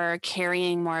are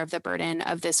carrying more of the burden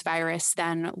of this virus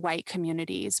than white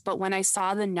communities. But when I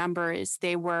saw the numbers,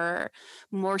 they were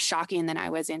more shocking than I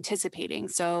was anticipating.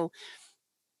 So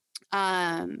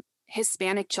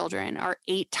Hispanic children are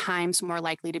 8 times more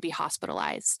likely to be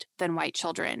hospitalized than white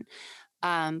children.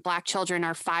 Black children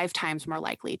are 5 times more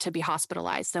likely to be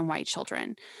hospitalized than white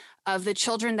children. Of the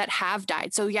children that have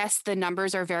died, so yes, the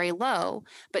numbers are very low,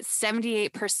 but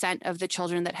 78% of the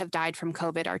children that have died from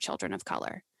COVID are children of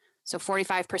color. So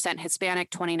 45%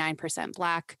 Hispanic, 29%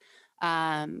 Black,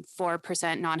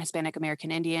 4% non-Hispanic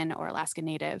American Indian or Alaska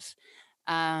Native.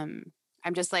 I'm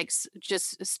just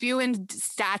spewing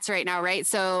stats right now, right?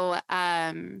 So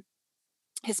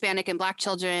Hispanic and Black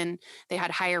children, they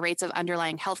had higher rates of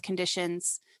underlying health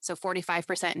conditions. So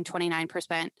 45% and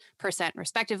 29%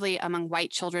 respectively. Among white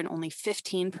children, only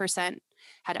 15%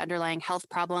 had underlying health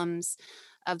problems.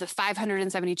 Of the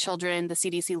 570 children the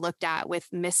CDC looked at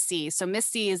with MIS-C. So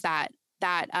MIS-C is that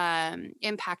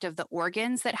impact of the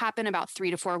organs that happen about 3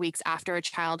 to 4 weeks after a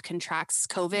child contracts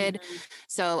COVID.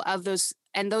 So of those,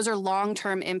 and those are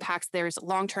long-term impacts. There's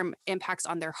long-term impacts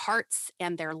on their hearts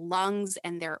and their lungs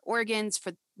and their organs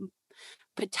for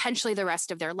potentially the rest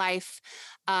of their life.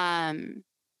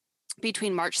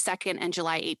 Between March 2nd and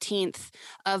July 18th,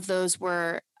 of those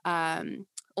were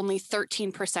only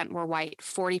 13% were white,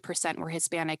 40% were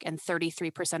Hispanic, and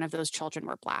 33% of those children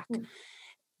were Black.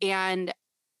 And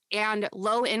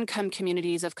low-income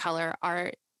communities of color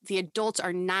the adults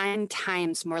are 9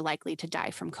 times more likely to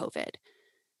die from COVID.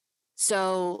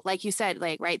 So like you said,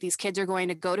 right, these kids are going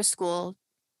to go to school,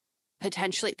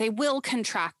 potentially, they will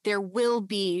contract, there will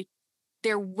be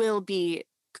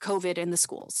COVID in the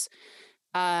schools.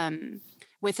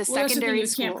 With a secondary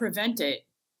school. You can't prevent it.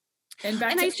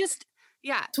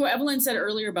 To what Evelyn said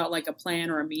earlier about a plan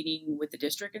or a meeting with the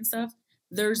district and stuff,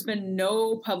 there's been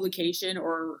no publication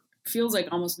or feels like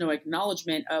almost no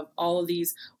acknowledgement of all of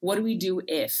these. What do we do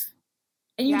if?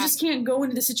 And you just can't go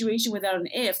into the situation without an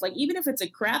if. Even if it's a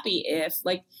crappy if,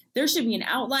 there should be an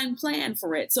outline plan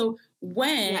for it. So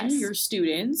when your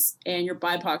students and your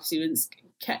BIPOC students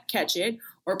catch it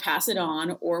or pass it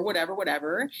on or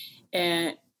whatever,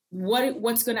 and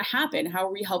what's going to happen? How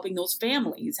are we helping those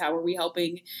families? How are we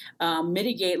helping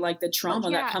mitigate the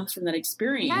trauma that comes from that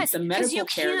experience, the medical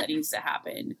care that needs to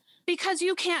happen? Because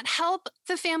you can't help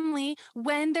the family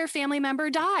when their family member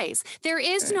dies. There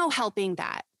is no helping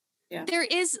that. Yeah. There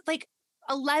is like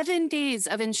 11 days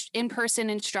of in-person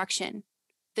instruction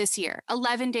this year,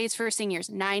 11 days for seniors,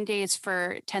 9 days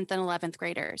for 10th and 11th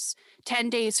graders, 10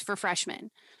 days for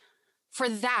freshmen. For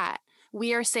that,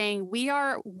 we are saying we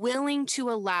are willing to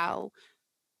allow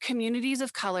communities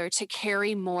of color to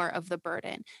carry more of the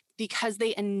burden because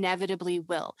they inevitably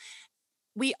will.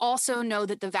 We also know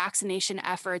that the vaccination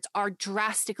efforts are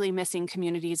drastically missing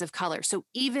communities of color. So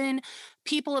even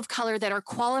people of color that are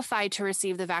qualified to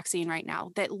receive the vaccine right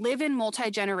now, that live in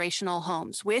multi-generational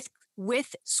homes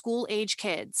with school-age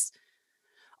kids,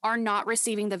 are not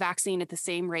receiving the vaccine at the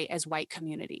same rate as white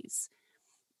communities.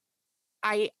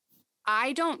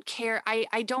 I don't care.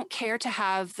 I don't care to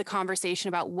have the conversation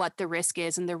about what the risk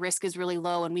is, and the risk is really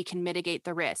low and we can mitigate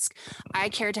the risk. I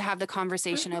care to have the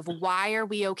conversation of why are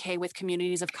we okay with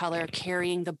communities of color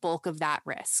carrying the bulk of that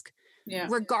risk? Yeah.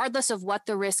 Regardless of what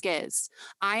the risk is,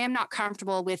 I am not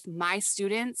comfortable with my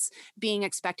students being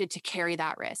expected to carry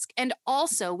that risk. And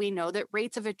also, we know that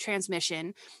rates of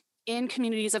transmission in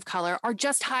communities of color are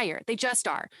just higher. They just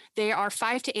are. They are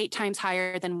 5 to 8 times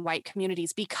higher than white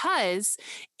communities because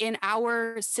in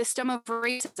our system of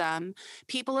racism,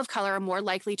 people of color are more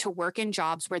likely to work in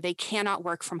jobs where they cannot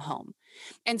work from home.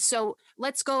 And so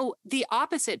let's go the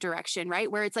opposite direction,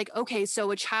 right? Where it's like, okay,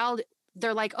 so a child,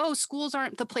 they're like, oh, schools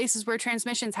aren't the places where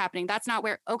transmission's happening. That's not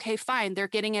where, okay, fine. They're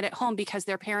getting it at home because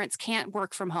their parents can't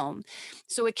work from home.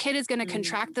 So a kid is going to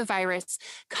contract the virus,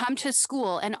 come to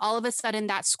school, and all of a sudden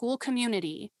that school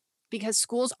community, because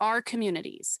schools are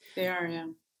communities. They are, yeah.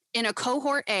 In a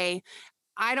cohort A,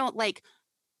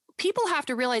 people have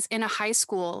to realize in a high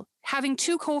school, having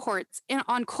 2 cohorts,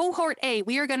 on cohort A,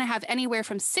 we are going to have anywhere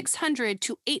from 600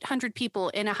 to 800 people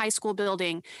in a high school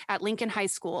building at Lincoln High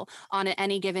School on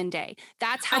any given day.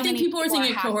 That's how I think people are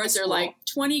thinking cohorts are like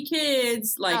 20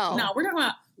 kids. Like, no, we're talking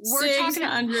about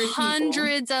 600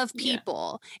 hundreds of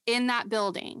people in that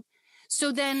building.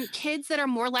 So then kids that are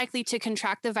more likely to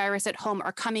contract the virus at home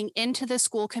are coming into the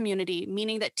school community,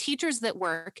 meaning that teachers that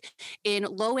work in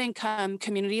low-income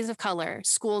communities of color,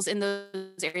 schools in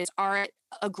those areas, are at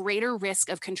a greater risk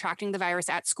of contracting the virus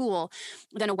at school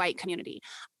than a white community.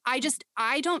 I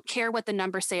don't care what the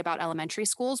numbers say about elementary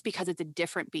schools because it's a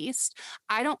different beast.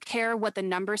 I don't care what the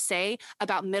numbers say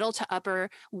about middle to upper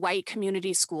white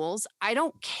community schools. I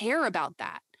don't care about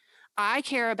that. I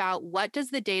care about what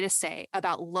does the data say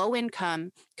about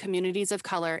low-income communities of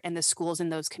color and the schools in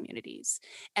those communities.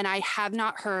 And I have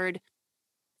not heard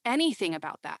anything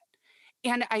about that.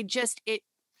 And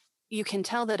you can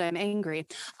tell that I'm angry.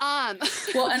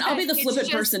 Well, and I'll be the flippant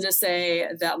person to say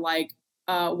that, like,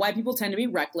 white people tend to be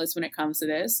reckless when it comes to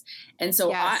this. And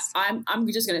so yes.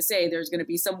 I'm just going to say there's going to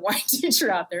be some white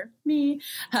teacher out there,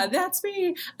 that's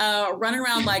me, running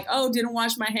around like, oh, didn't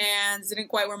wash my hands, didn't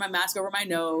quite wear my mask over my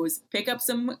nose, pick up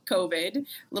some COVID, a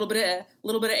little bit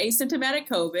of asymptomatic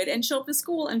COVID, and show up to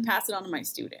school and pass it on to my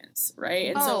students,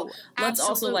 right? And so let's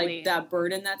also like that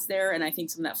burden that's there, and I think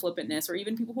some of that flippantness, or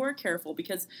even people who are careful,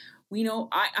 because we know,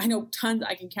 I know tons,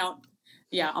 I can count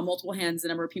on multiple hands the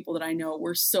number of people that I know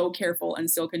were so careful and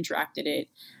still contracted it.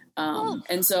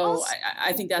 And so also,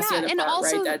 I think that's the other part,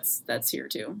 also, right? That's here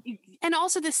too. And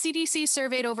also the CDC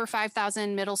surveyed over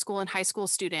 5,000 middle school and high school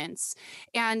students,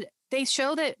 and they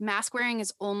show that mask wearing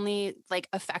is only like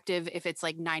effective if it's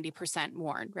like 90%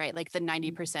 worn, right? Like the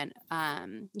 90%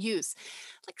 use.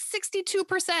 Like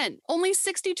 62%, only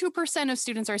 62% of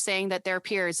students are saying that their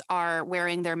peers are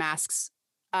wearing their masks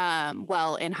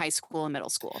well in high school and middle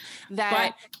school.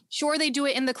 Sure, they do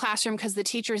it in the classroom because the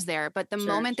teacher's there, but the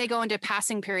moment they go into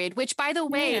passing period, which by the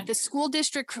way, the school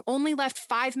district only left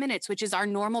 5 minutes, which is our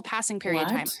normal passing period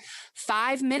time.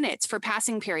 5 minutes for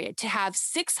passing period to have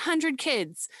 600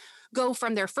 kids go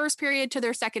from their first period to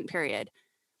their second period,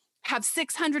 have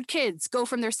 600 kids go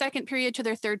from their second period to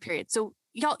their third period. So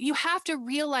y'all, you have to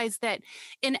realize that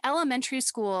in elementary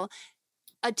school,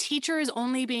 a teacher is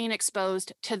only being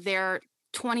exposed to their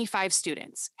 25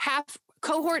 students, half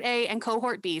cohort A and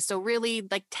cohort B. So really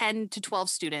like 10 to 12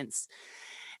 students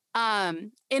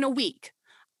in a week.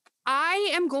 I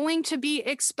am going to be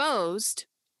exposed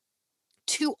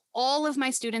to all of my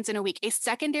students in a week. A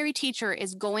secondary teacher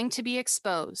is going to be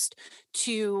exposed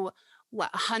to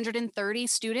 130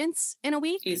 students in a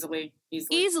week? Easily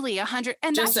 100.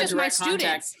 And just that's just my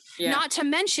students. Not to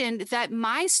mention that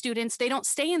my students, they don't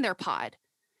stay in their pod.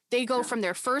 They go from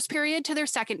their first period to their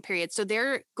second period. So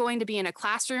they're going to be in a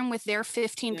classroom with their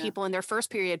 15 people in their first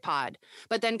period pod,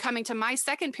 but then coming to my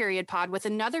second period pod with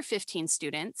another 15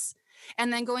 students.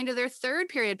 and then going to their third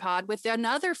period pod with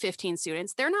another 15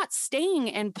 students. They're not staying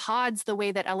in pods the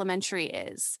way that elementary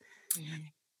is.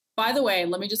 By the way,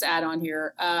 let me just add on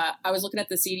here. I was looking at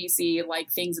the CDC,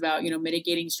 like things about,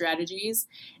 mitigating strategies.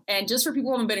 And just for people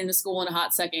who haven't been into school in a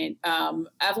hot second,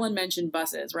 Evelyn mentioned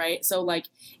buses, right? So like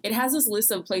it has this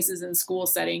list of places in school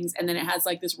settings, and then it has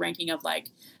like this ranking of like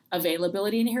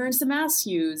availability and adherence to mask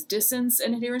use, distance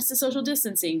and adherence to social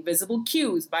distancing, visible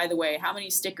cues, by the way, how many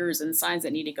stickers and signs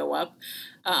that need to go up,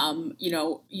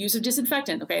 use of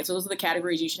disinfectant. Okay, so those are the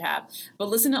categories you should have. But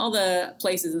listen to all the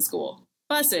places in school.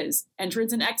 Buses,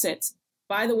 entrance and exits.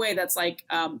 By the way, that's like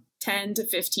 10 to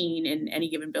 15 in any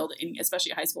given building,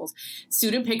 especially high schools.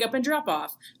 Student pickup and drop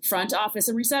off, front office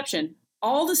and reception,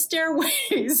 all the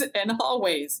stairways and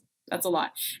hallways. That's a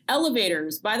lot.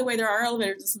 Elevators. By the way, there are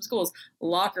elevators in some schools.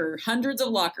 Locker, hundreds of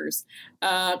lockers.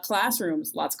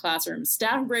 Classrooms, lots of classrooms.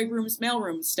 Staff break rooms, mail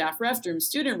rooms, staff restrooms,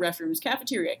 student restrooms,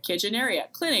 cafeteria, kitchen area,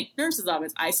 clinic, nurse's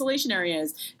office, isolation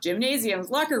areas, gymnasiums,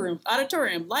 locker rooms,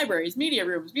 auditorium, libraries, media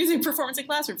rooms, music performance and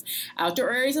classrooms,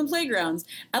 outdoor areas and playgrounds,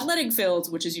 athletic fields,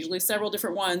 which is usually several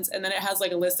different ones. And then it has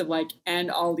like a list of like, and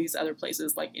all these other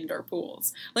places like indoor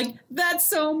pools. Like that's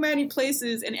so many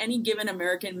places in any given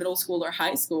American middle school or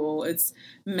high school. It's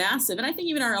massive. And I think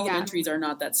even our elementaries are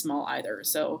not that small either.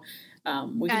 So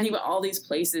we can think about all these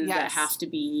places that have to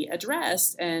be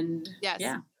addressed. And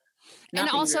and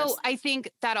also, I think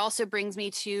that also brings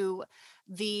me to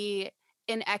the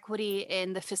inequity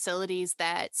in the facilities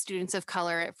that students of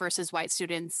color versus white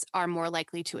students are more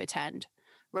likely to attend,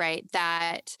 right?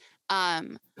 That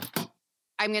I'm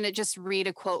going to just read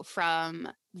a quote from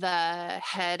the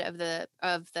head of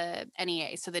the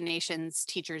NEA, so the nation's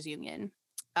teachers union.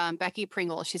 Becky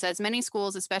Pringle, she says, many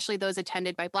schools, especially those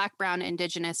attended by Black, Brown,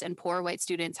 Indigenous, and poor white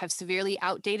students, have severely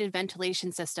outdated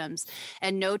ventilation systems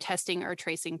and no testing or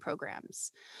tracing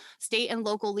programs. State and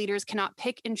local leaders cannot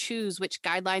pick and choose which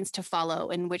guidelines to follow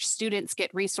and which students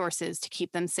get resources to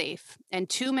keep them safe. And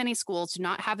too many schools do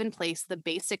not have in place the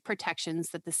basic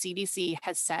protections that the CDC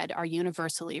has said are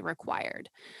universally required.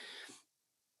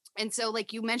 And so,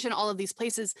 like you mentioned, all of these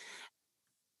places,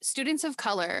 students of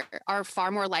color are far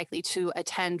more likely to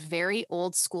attend very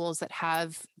old schools that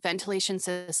have ventilation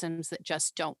systems that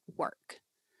just don't work.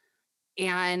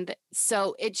 And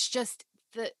so it's just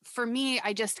for me,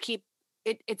 I just keep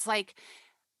it's like,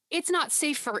 it's not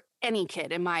safe for any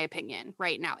kid, in my opinion,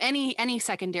 right now, any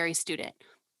secondary student,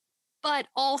 but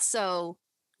also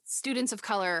students of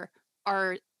color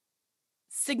are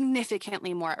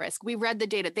significantly more at risk. We read the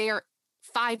data. They are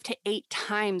 5 to 8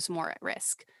 times more at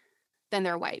risk than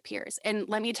their white peers. And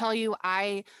let me tell you,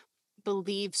 I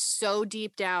believe so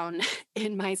deep down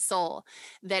in my soul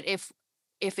that if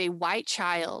a white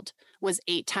child was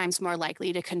 8 times more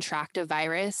likely to contract a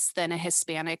virus than a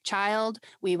Hispanic child,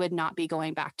 we would not be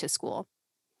going back to school.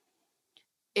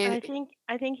 I think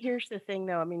here's the thing,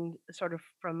 though. I mean, sort of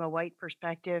from a white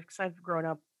perspective, because I've grown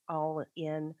up all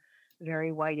in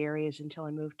very white areas until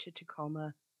I moved to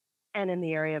Tacoma. And in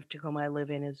the area of Tacoma I live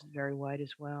in is very white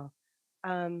as well.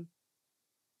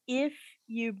 If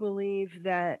you believe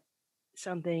that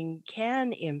something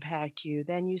can impact you,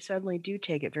 then you suddenly do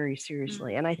take it very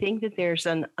seriously. And I think that there's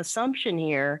an assumption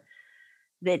here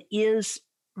that is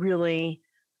really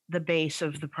the base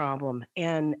of the problem.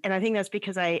 And I think that's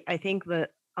because I think that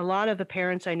a lot of the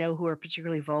parents I know who are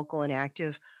particularly vocal and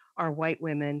active are white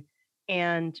women.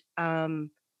 And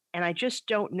I just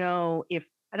don't know if,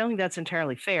 I don't think that's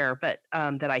entirely fair, but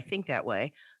that I think that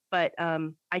way. But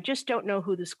I just don't know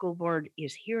who the school board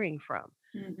is hearing from.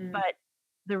 Mm-hmm. But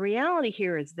the reality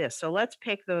here is this. So let's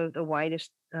pick the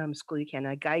whitest school you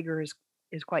can. Geiger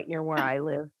is quite near where I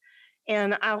live.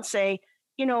 And I'll say,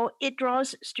 it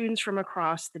draws students from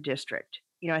across the district.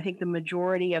 I think the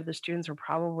majority of the students are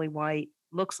probably white,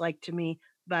 looks like to me.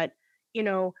 But,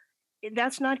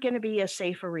 that's not going to be a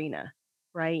safe arena,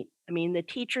 right? I mean, the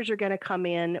teachers are going to come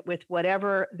in with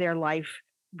whatever their life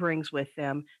brings with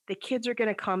them. The kids are going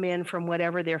to come in from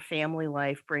whatever their family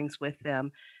life brings with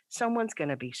them. Someone's going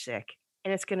to be sick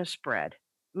and it's going to spread.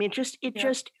 I mean, it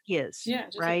just is,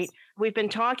 right? Is. We've been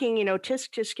talking,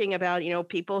 tisking about,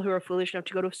 people who are foolish enough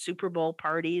to go to Super Bowl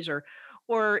parties or,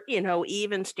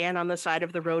 even stand on the side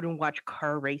of the road and watch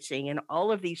car racing and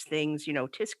all of these things,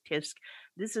 tisk.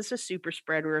 This is a super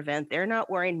spreader event. They're not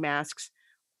wearing masks.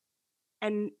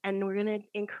 And we're going to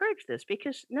encourage this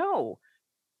because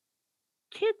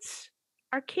kids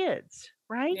are kids,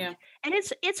 right? Yeah. And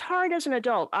it's hard as an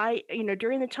adult.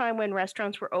 During the time when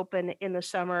restaurants were open in the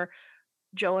summer,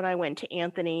 Joe and I went to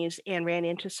Anthony's and ran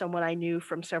into someone I knew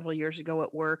from several years ago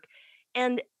at work.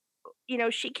 And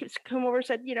she come over and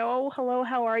said, oh, hello,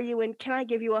 how are you? And can I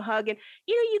give you a hug? And,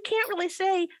 you can't really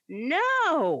say,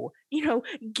 no,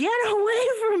 get away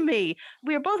from me.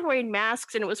 We were both wearing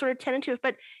masks and it was sort of tentative,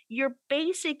 but your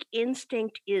basic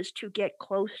instinct is to get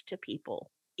close to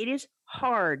people. It is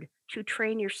hard to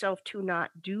train yourself to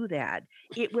not do that.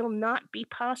 It will not be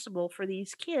possible for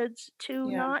these kids to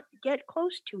not get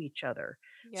close to each other.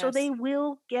 Yes. So they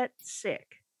will get sick.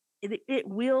 It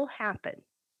will happen.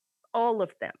 All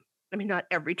of them. I mean, not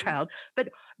every child, but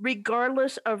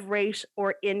regardless of race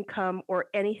or income or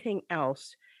anything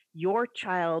else, your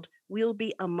child will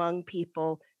be among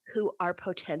people who are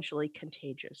potentially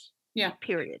contagious. Yeah.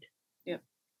 Period. Yeah.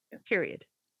 Period.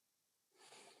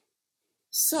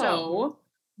 So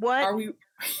what are we?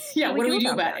 Yeah. What do we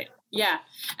do about it? Yeah.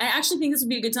 I actually think this would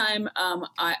be a good time.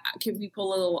 Can we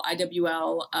pull a little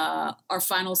IWL, our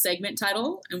final segment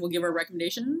title, and we'll give our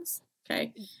recommendations.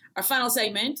 Okay. Our final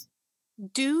segment.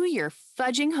 Do your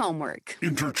fudging homework.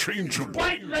 Interchangeable.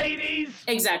 White ladies!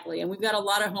 Exactly. And we've got a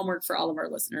lot of homework for all of our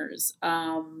listeners.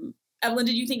 Evelyn,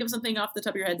 did you think of something off the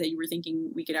top of your head that you were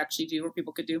thinking we could actually do or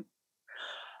people could do?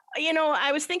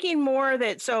 I was thinking more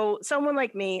that, so someone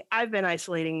like me, I've been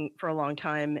isolating for a long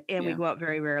time and we go out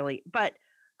very rarely, but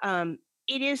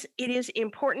it is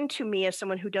important to me as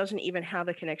someone who doesn't even have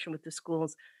a connection with the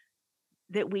schools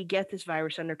that we get this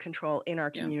virus under control in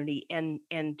our community and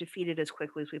defeat it as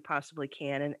quickly as we possibly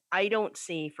can. And I don't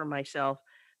see for myself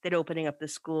that opening up the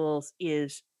schools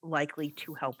is likely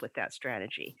to help with that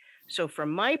strategy. So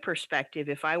from my perspective,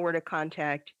 if I were to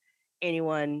contact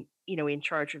anyone, in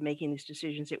charge of making these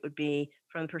decisions, it would be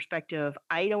from the perspective of,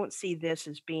 I don't see this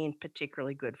as being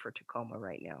particularly good for Tacoma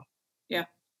right now. Yeah.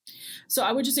 So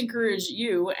I would just encourage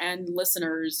you and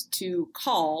listeners to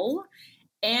call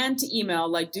and to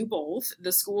email, do both,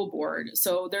 the school board.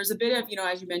 So there's a bit of,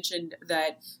 as you mentioned,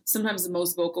 that sometimes the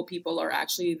most vocal people are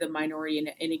actually the minority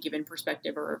in a given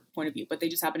perspective or point of view, but they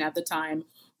just happen to have the time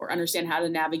or understand how to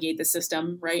navigate the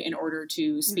system, right, in order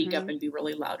to speak up and be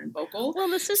really loud and vocal. Well,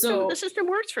 the system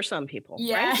works for some people,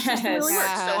 right? The system really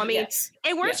works. So, I mean,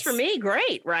 it works for me,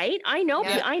 great, right? I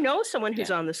know someone who's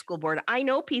on the school board. I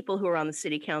know people who are on the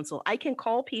city council. I can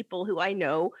call people who I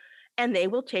know and they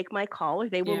will take my call or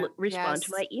they will respond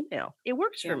to my email. It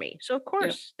works for me. So, of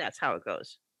course, that's how it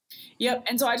goes. Yep.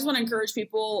 And so I just want to encourage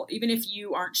people, even if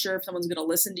you aren't sure if someone's going to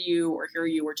listen to you or hear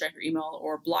you or check your email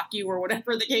or block you or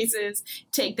whatever the case is,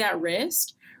 take that risk,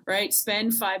 right?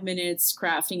 Spend 5 minutes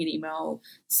crafting an email,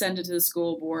 send it to the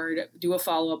school board, do a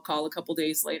follow-up call a couple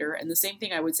days later. And the same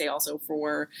thing I would say also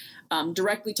for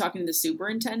directly talking to the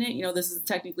superintendent. This is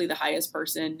technically the highest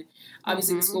person.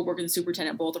 Obviously, the school board and the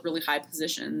superintendent both are really high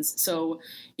positions. So,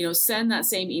 send that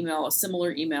same email, a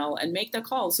similar email, and make the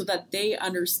call so that they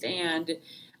understand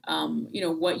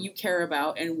what you care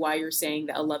about and why you're saying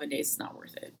that 11 days is not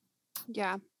worth it.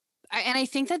 Yeah. And I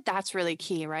think that that's really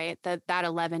key, right? That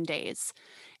 11 days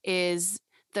is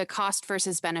the cost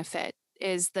versus benefit,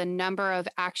 is the number of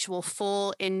actual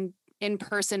full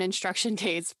in-person instruction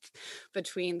days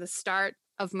between the start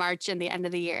of March and the end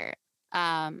of the year.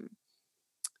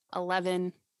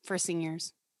 11 for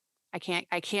seniors. I can't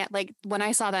when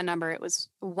I saw that number, it was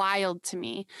wild to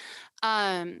me.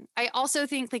 I also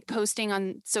think posting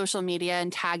on social media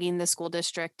and tagging the school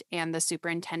district and the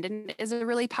superintendent is a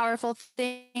really powerful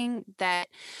thing that,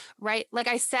 right? Like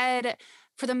I said,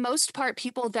 for the most part,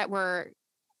 people that were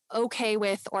okay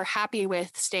with or happy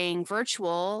with staying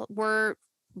virtual were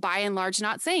by and large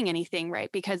not saying anything,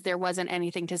 right? Because there wasn't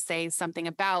anything to say something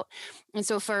about. And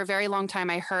so for a very long time,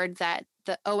 I heard that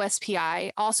the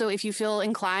OSPI, also, if you feel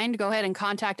inclined, go ahead and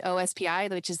contact OSPI,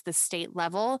 which is the state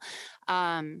level,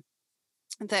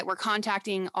 that we're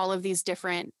contacting all of these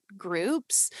different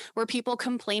groups were people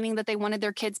complaining that they wanted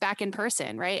their kids back in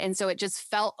person, right? And so it just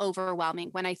felt overwhelming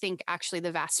when I think actually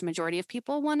the vast majority of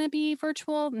people want to be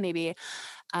virtual. Maybe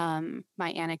my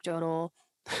anecdotal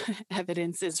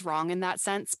evidence is wrong in that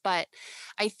sense, but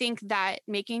I think that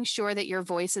making sure that your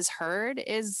voice is heard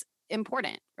is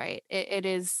important, right? It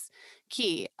is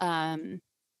key.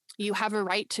 You have a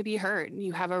right to be heard.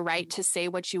 You have a right to say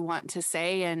what you want to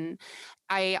say. And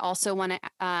I also want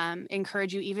to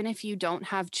encourage you, even if you don't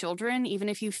have children, even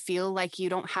if you feel like you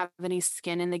don't have any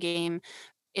skin in the game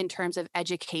in terms of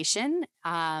education,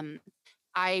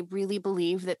 I really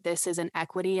believe that this is an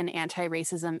equity and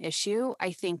anti-racism issue.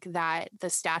 I think that the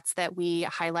stats that we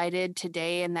highlighted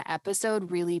today in the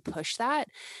episode really push that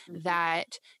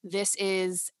this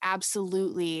is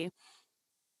absolutely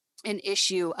an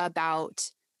issue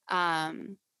about BIPOC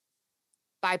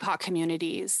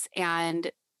communities,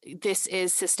 and this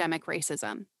is systemic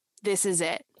racism. This is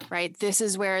it, right? This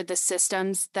is where the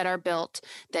systems that are built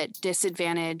that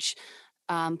disadvantage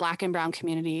Black and brown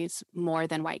communities more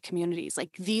than white communities.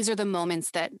 Like, these are the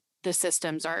moments that the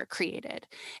systems are created.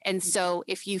 And so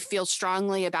if you feel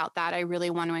strongly about that, I really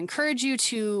want to encourage you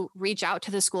to reach out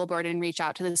to the school board and reach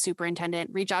out to the superintendent,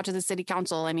 reach out to the city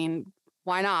council. I mean,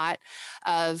 why not?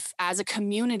 As a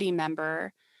community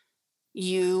member,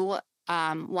 you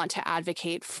want to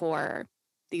advocate for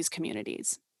these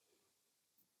communities.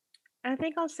 I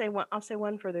think I'll say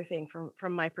one further thing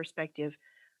from my perspective.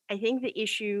 I think the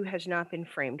issue has not been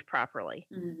framed properly.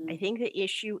 Mm-hmm. I think the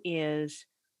issue is,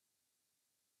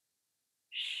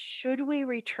 should we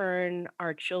return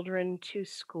our children to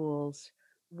schools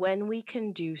when we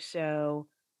can do so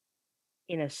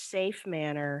in a safe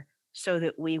manner so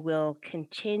that we will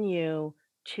continue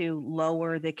to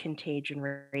lower the contagion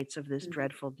rates of this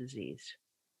dreadful disease?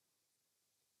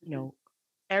 You know,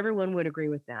 everyone would agree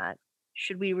with that.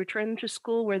 Should we return them to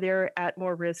school where they're at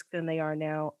more risk than they are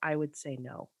now? I would say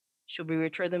no. Should we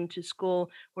return them to school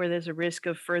where there's a risk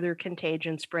of further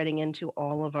contagion spreading into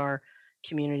all of our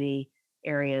community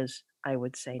areas? I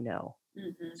would say no.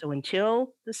 Mm-hmm. So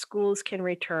until the schools can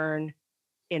return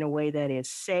in a way that is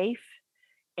safe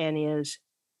and is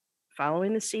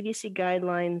following the CDC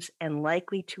guidelines and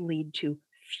likely to lead to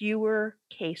fewer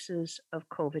cases of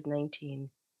COVID-19.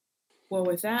 Well,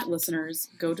 with that, listeners,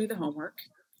 go do the homework.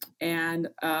 And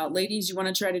ladies, you want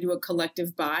to try to do a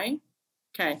collective bye?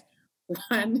 Okay.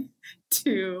 1,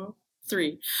 2,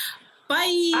 3.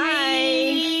 Bye.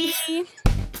 Bye.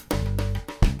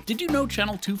 Did you know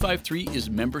Channel 253 is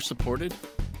member supported?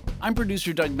 I'm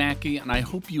producer Doug Mackey, and I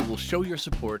hope you will show your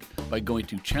support by going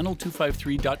to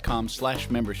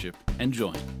channel253.com/membership and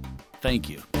join. Thank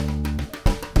you.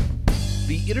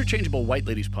 The Interchangeable White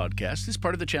Ladies podcast is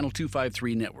part of the Channel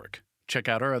 253 network. Check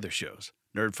out our other shows: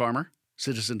 Nerd Farmer,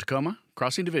 Citizen Tacoma,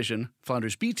 Crossing Division,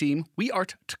 Flounders B Team, We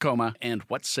Art Tacoma, and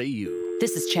What Say You?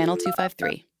 This is Channel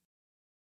 253.